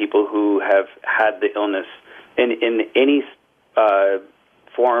vaccines to people who have had the illness in any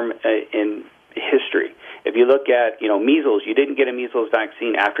form in history. If you look at, measles, you didn't get a measles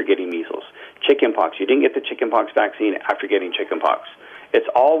vaccine after getting measles. Chickenpox, you didn't get the chickenpox vaccine after getting chickenpox. It's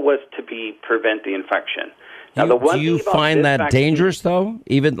all was to prevent the infection. Now, do you find that dangerous, though?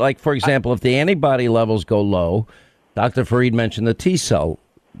 Even, like, for example, if the antibody levels go low, Dr. Fareed mentioned the T-cell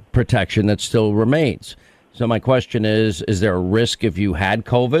protection that still remains. So my question is there a risk if you had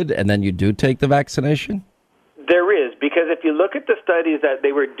COVID and then you do take the vaccination? There is, because if you look at the studies that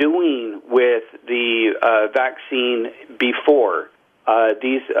they were doing with the vaccine before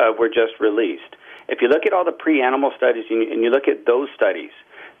these were just released, if you look at all the pre-animal studies and you look at those studies,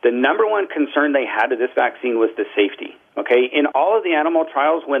 the number one concern they had of this vaccine was the safety. Okay, in all of the animal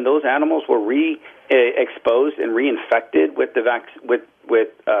trials, when those animals were exposed and reinfected with the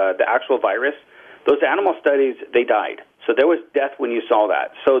the actual virus, those animal studies, they died. So there was death when you saw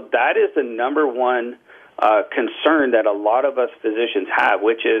that. So that is the number one concern that a lot of us physicians have,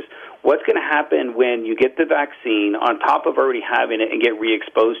 which is what's going to happen when you get the vaccine on top of already having it and get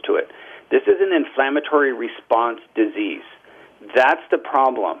re-exposed to it. This is an inflammatory response disease. That's the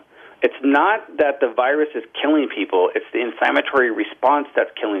problem. It's not that the virus is killing people. It's the inflammatory response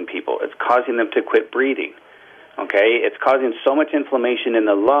that's killing people. It's causing them to quit breathing. Okay? It's causing so much inflammation in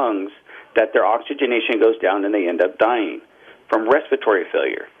the lungs that their oxygenation goes down and they end up dying from respiratory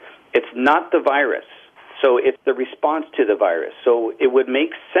failure. It's not the virus. So it's the response to the virus. So it would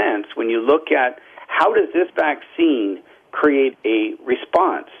make sense when you look at how does this vaccine create a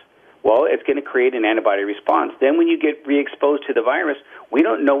response? Well, it's going to create an antibody response. Then when you get re-exposed to the virus, we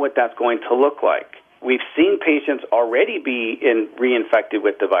don't know what that's going to look like. We've seen patients already be reinfected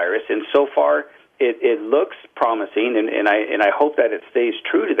with the virus, and so far it looks promising, and I hope that it stays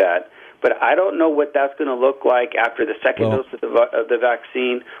true to that. But I don't know what that's going to look like after the second dose of the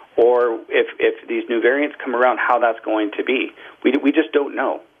vaccine, or if these new variants come around, how that's going to be. We just don't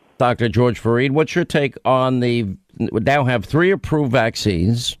know. Dr. George Fareed, what's your take on we now have 3 approved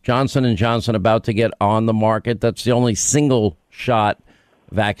vaccines, Johnson & Johnson about to get on the market. That's the only single-shot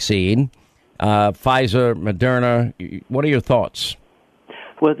vaccine. Pfizer, Moderna. What are your thoughts?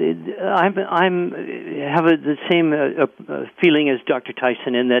 Well, I'm have the same feeling as Dr.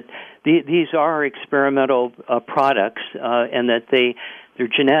 Tyson in that these are experimental products, and that they're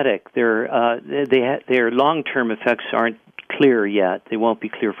genetic. Their long-term effects aren't clear yet. They won't be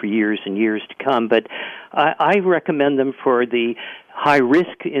clear for years and years to come. But I recommend them for the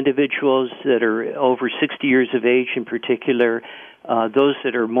high-risk individuals that are over 60 years of age, in particular. Those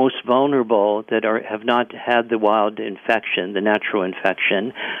that are most vulnerable, that have not had the wild infection, the natural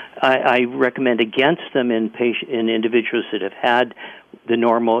infection, I recommend against them in individuals that have had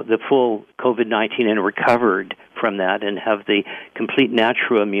the full COVID-19 and recovered from that and have the complete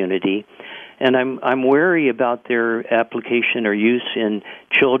natural immunity. And I'm wary about their application or use in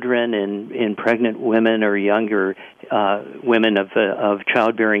children and in pregnant women or younger women of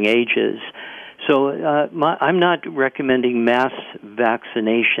childbearing ages. So I'm not recommending mass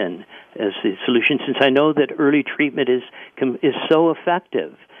vaccination as the solution, since I know that early treatment is so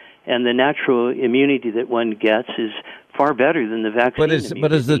effective, and the natural immunity that one gets is far better than the vaccine.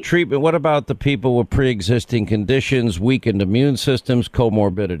 But is the treatment? What about the people with pre-existing conditions, weakened immune systems,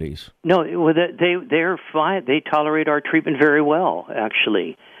 comorbidities? No, well, they're fine. They tolerate our treatment very well,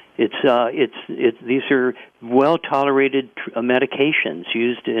 actually. These are well-tolerated medications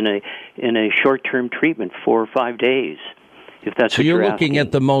used in a short-term treatment, 4 or 5 days. If that's so, what you're you're looking asking.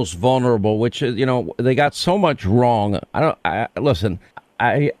 at the most vulnerable, which is, they got so much wrong. Listen.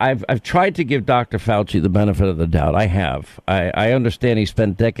 I've tried to give Dr. Fauci the benefit of the doubt. I have. I understand he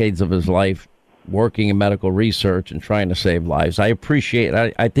spent decades of his life working in medical research and trying to save lives. I appreciate.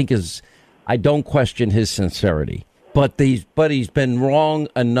 I don't question his sincerity. But he's been wrong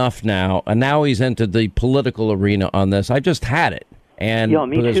enough now, and now he's entered the political arena on this. I just had it, and yeah,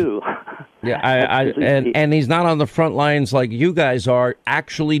 me too. Yeah, and he's not on the front lines like you guys are,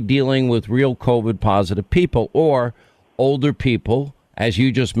 actually dealing with real COVID positive people or older people, as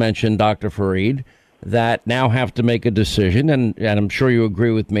you just mentioned, Dr. Fareed, that now have to make a decision, and I'm sure you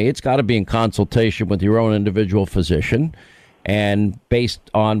agree with me. It's got to be in consultation with your own individual physician. And based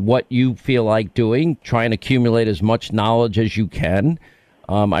on what you feel like doing, try and accumulate as much knowledge as you can.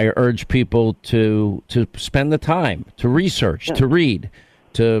 I urge people to spend the time to research, to read,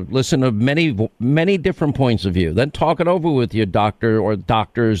 to listen to many different points of view. Then talk it over with your doctor or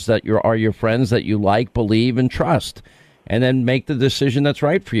doctors that are your friends that you like, believe, and trust, and then make the decision that's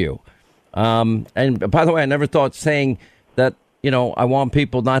right for you. And by the way, I never thought saying that, I want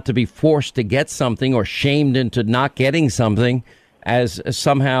people not to be forced to get something or shamed into not getting something as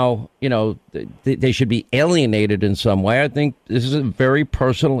somehow, they should be alienated in some way. I think this is a very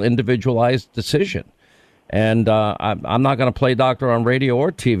personal, individualized decision. And I'm not going to play doctor on radio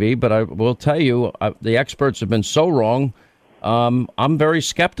or TV, but I will tell you, the experts have been so wrong. I'm very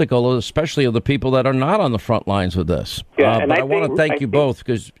skeptical, especially of the people that are not on the front lines with this. Yeah, but I want to thank you both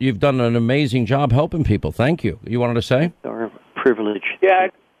because you've done an amazing job helping people. Thank you. You wanted to say? Privilege. Yeah,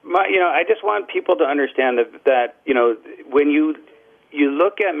 I just want people to understand that when you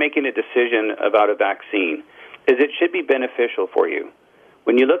look at making a decision about a vaccine, it should be beneficial for you.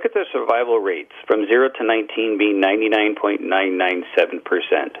 When you look at the survival rates from 0 to 19 being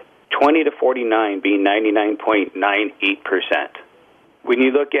 99.997%, 20 to 49 being 99.98%, when you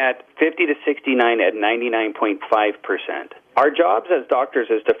look at 50 to 69 at 99.5%, our jobs as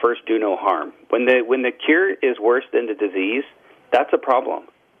doctors is to first do no harm. When the cure is worse than the disease, that's a problem.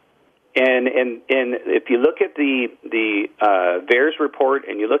 And if you look at the VAERS report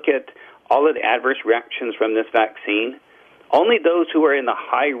and you look at all of the adverse reactions from this vaccine, only those who are in the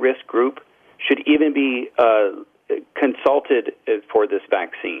high-risk group should even be consulted for this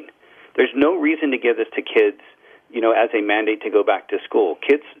vaccine. There's no reason to give this to kids, as a mandate to go back to school.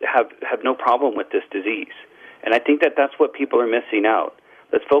 Kids have no problem with this disease. And I think that's what people are missing out.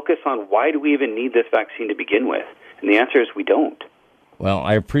 Let's focus on why do we even need this vaccine to begin with? And the answer is we don't. Well,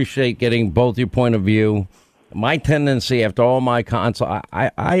 I appreciate getting both your point of view. My tendency, after all my consult,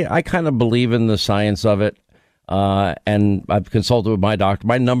 I kind of believe in the science of it. And I've consulted with my doctor.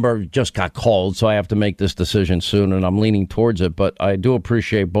 My number just got called, so I have to make this decision soon, and I'm leaning towards it. But I do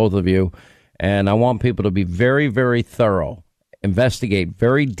appreciate both of you, and I want people to be very, very thorough, investigate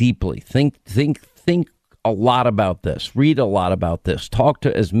very deeply, think a lot about this, read a lot about this, talk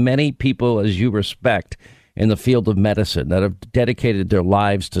to as many people as you respect in the field of medicine that have dedicated their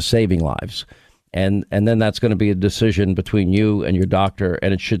lives to saving lives. And then that's going to be a decision between you and your doctor,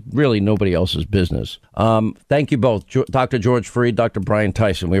 and it should really nobody else's business. Thank you both, Dr. George Fareed, Dr. Brian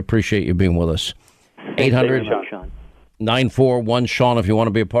Tyson. We appreciate you being with us. 800-941-SEAN if you want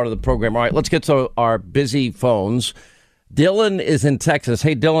to be a part of the program. All right, let's get to our busy phones. Dylan is in Texas.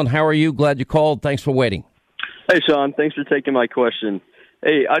 Hey, Dylan, how are you? Glad you called. Thanks for waiting. Hey, Sean. Thanks for taking my question.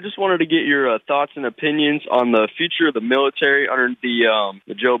 Hey, I just wanted to get your thoughts and opinions on the future of the military under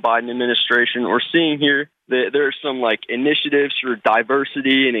the Joe Biden administration. We're seeing here that there's some initiatives for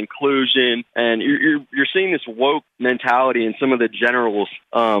diversity and inclusion, and you're seeing this woke mentality in some of the generals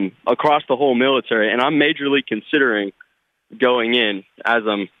across the whole military. And I'm majorly considering going in, as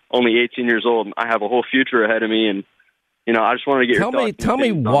I'm only 18 years old. I have a whole future ahead of me, and I just wanted to get your thoughts. Tell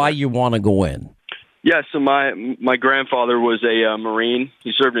me why you want to go in. Yeah, so my grandfather was a Marine.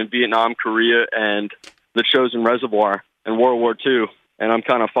 He served in Vietnam, Korea, and the Chosin Reservoir in World War II. And I'm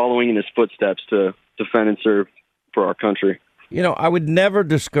kind of following in his footsteps to defend and serve for our country. I would never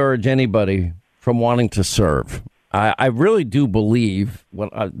discourage anybody from wanting to serve. I really do believe,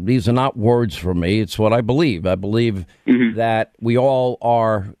 these are not words from me, it's what I believe. I believe that we all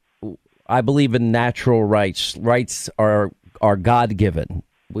are, I believe in natural rights. Rights are God-given.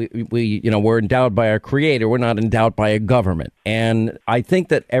 We're endowed by our Creator. We're not endowed by a government. And I think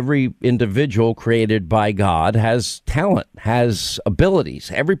that every individual created by God has talent, has abilities.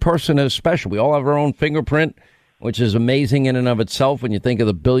 Every person is special. We all have our own fingerprint, which is amazing in and of itself when you think of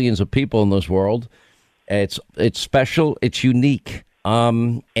the billions of people in this world. It's special. It's unique.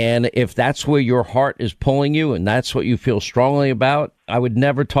 And if that's where your heart is pulling you and that's what you feel strongly about, I would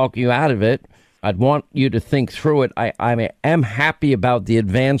never talk you out of it. I'd want you to think through it. I am happy about the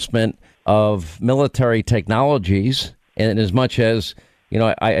advancement of military technologies, and as much as,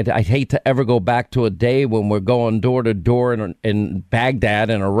 I'd hate to ever go back to a day when we're going door to door in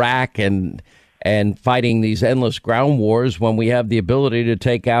Baghdad and Iraq and fighting these endless ground wars when we have the ability to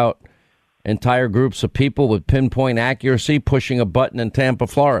take out entire groups of people with pinpoint accuracy pushing a button in Tampa,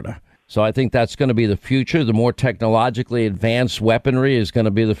 Florida. So I think that's going to be the future. The more technologically advanced weaponry is going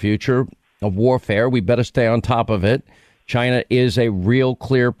to be the future of warfare. We better stay on top of it. China is a real,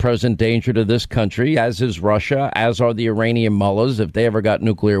 clear, present danger to this country, as is Russia, as are the Iranian mullahs, if they ever got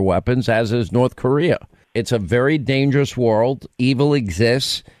nuclear weapons, as is North Korea. It's a very dangerous world. Evil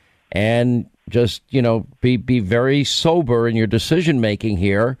exists. And just, be very sober in your decision-making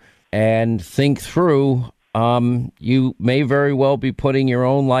here and think through. You may very well be putting your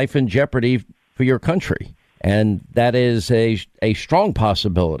own life in jeopardy for your country. And that is a strong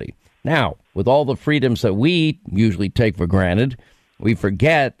possibility. Now, with all the freedoms that we usually take for granted, we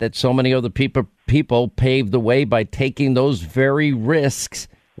forget that so many other people paved the way by taking those very risks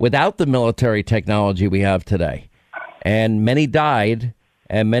without the military technology we have today. And many died,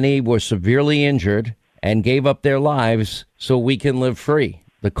 and many were severely injured and gave up their lives so we can live free.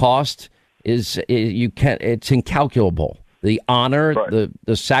 The cost it's incalculable. The honor,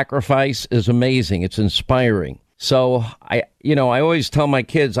 the sacrifice is amazing. It's inspiring. So I always tell my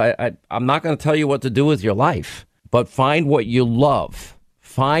kids, I'm not going to tell you what to do with your life, but find what you love,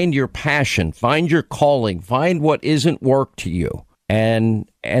 find your passion, find your calling, find what isn't work to you. And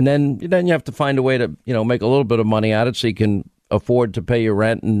then you have to find a way to, make a little bit of money at it so you can afford to pay your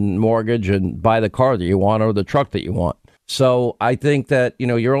rent and mortgage and buy the car that you want or the truck that you want. So I think that,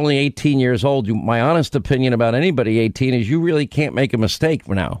 you're only 18 years old. My honest opinion about anybody 18 is you really can't make a mistake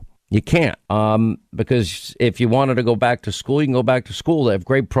for now. You can't, because if you wanted to go back to school, you can go back to school. They have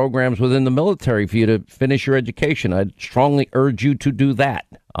great programs within the military for you to finish your education. I'd strongly urge you to do that.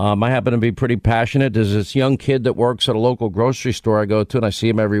 I happen to be pretty passionate. There's this young kid that works at a local grocery store I go to, and I see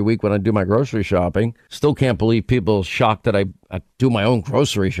him every week when I do my grocery shopping. Still can't believe people are shocked that I do my own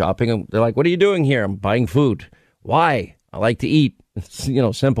grocery shopping. And they're like, what are you doing here? I'm buying food. Why? I like to eat. It's,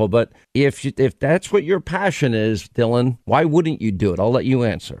 simple. But if that's what your passion is, Dylan, why wouldn't you do it? I'll let you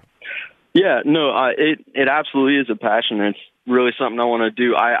answer. Yeah, no, it absolutely is a passion. It's really something I want to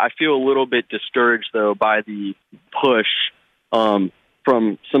do. I feel a little bit discouraged, though, by the push from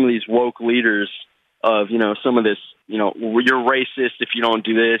some of these woke leaders of, some of this, you're racist if you don't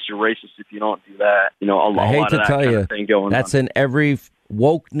do this, you're racist if you don't do that. I hate to tell you, that's in every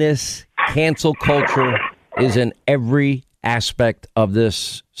wokeness, cancel culture is in every aspect of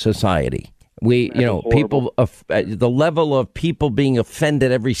this society. People, the level of people being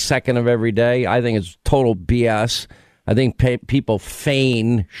offended every second of every day, I think is total BS. I think people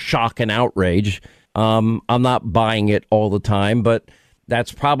feign shock and outrage. I'm not buying it all the time, but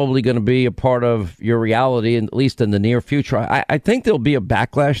that's probably going to be a part of your reality, at least in the near future. I think there'll be a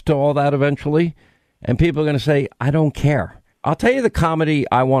backlash to all that eventually, and people are going to say, I don't care. I'll tell you the comedy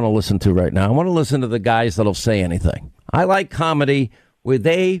I want to listen to right now. I want to listen to the guys that'll say anything. I like comedy where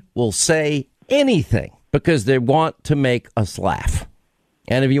they will say anything because they want to make us laugh.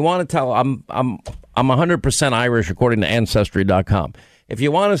 And if you want to tell, I'm 100% Irish according to Ancestry.com. If you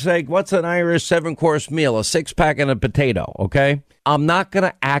want to say, what's an Irish 7-course meal? A 6-pack and a potato, okay? I'm not going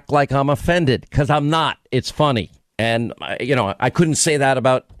to act like I'm offended, because I'm not. It's funny. And, I couldn't say that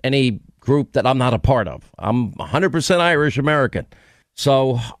about any group that I'm not a part of. I'm 100% Irish American.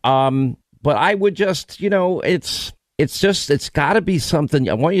 So, but I would just, it's got to be something.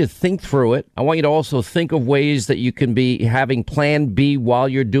 I want you to think through it. I want you to also think of ways that you can be having plan B while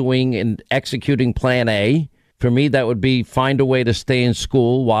you're doing and executing plan A. For me, that would be find a way to stay in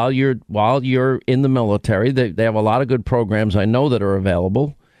school while you're in the military. They have a lot of good programs I know that are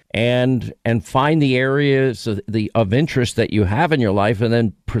available, and find the areas of interest that you have in your life, and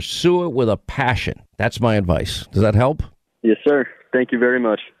then pursue it with a passion. That's my advice. Does that help? Yes, sir. Thank you very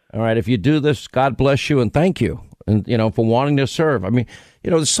much. All right. If you do this, God bless you and thank you, and for wanting to serve. I mean,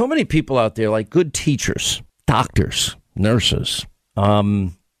 there's so many people out there, like good teachers, doctors, nurses.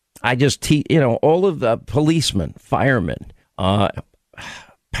 I just teach, all of the policemen, firemen,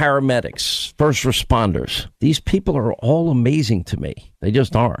 paramedics, first responders. These people are all amazing to me. They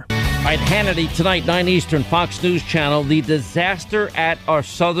just are. All right, Hannity tonight, 9 Eastern, Fox News Channel. The disaster at our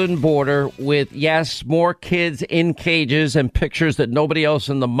southern border with, yes, more kids in cages and pictures that nobody else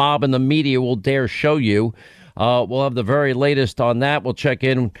in the mob and the media will dare show you. We'll have the very latest on that. We'll check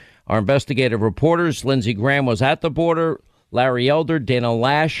in our investigative reporters. Lindsey Graham was at the border. Larry Elder, Dana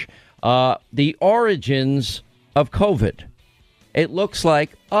Lash, the origins of COVID. It looks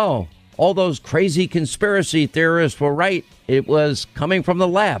like, all those crazy conspiracy theorists were right. It was coming from the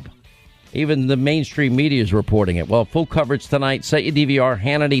lab. Even the mainstream media is reporting it. Well, full coverage tonight. Set your DVR,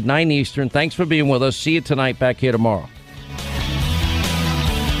 Hannity, 9 Eastern. Thanks for being with us. See you tonight, back here tomorrow.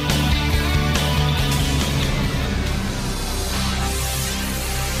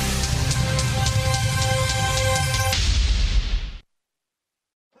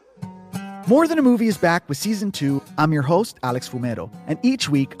 More Than a Movie is back with Season 2. I'm your host, Alex Fumero. And each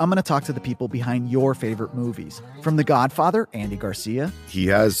week, I'm going to talk to the people behind your favorite movies. From The Godfather, Andy Garcia. He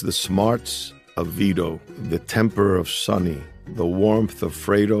has the smarts of Vito, the temper of Sonny, the warmth of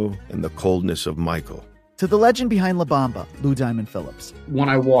Fredo, and the coldness of Michael. To the legend behind La Bamba, Lou Diamond Phillips. When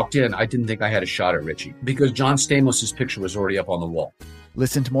I walked in, I didn't think I had a shot at Richie because John Stamos' picture was already up on the wall.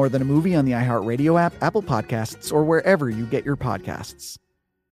 Listen to More Than a Movie on the iHeartRadio app, Apple Podcasts, or wherever you get your podcasts.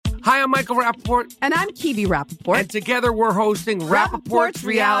 Hi, I'm Michael Rappaport. And I'm Kibi Rappaport. And together we're hosting Rappaport's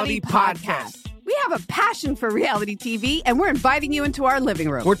Reality Podcast. We have a passion for reality TV, and we're inviting you into our living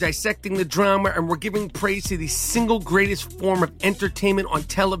room. We're dissecting the drama, and we're giving praise to the single greatest form of entertainment on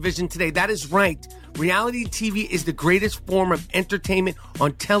television today. That is right. Reality TV is the greatest form of entertainment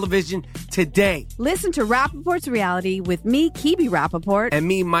on television today. Listen to Rappaport's Reality with me, Kibi Rappaport. And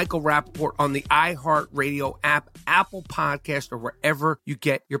me, Michael Rappaport, on the iHeartRadio app, Apple Podcast, or wherever you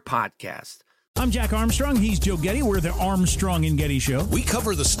get your podcast. I'm Jack Armstrong. He's Joe Getty. We're the Armstrong and Getty Show. We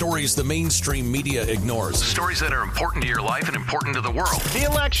cover the stories the mainstream media ignores. The stories that are important to your life and important to the world. The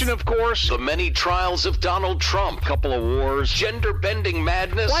election, of course. The many trials of Donald Trump. Couple of wars. Gender-bending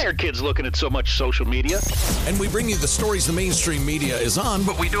madness. Why are kids looking at so much social media? And we bring you the stories the mainstream media is on,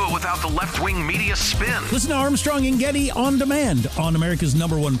 but we do it without the left-wing media spin. Listen to Armstrong and Getty on demand on America's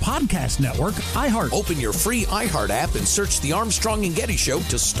 #1 podcast network, iHeart. Open your free iHeart app and search the Armstrong and Getty Show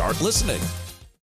to start listening.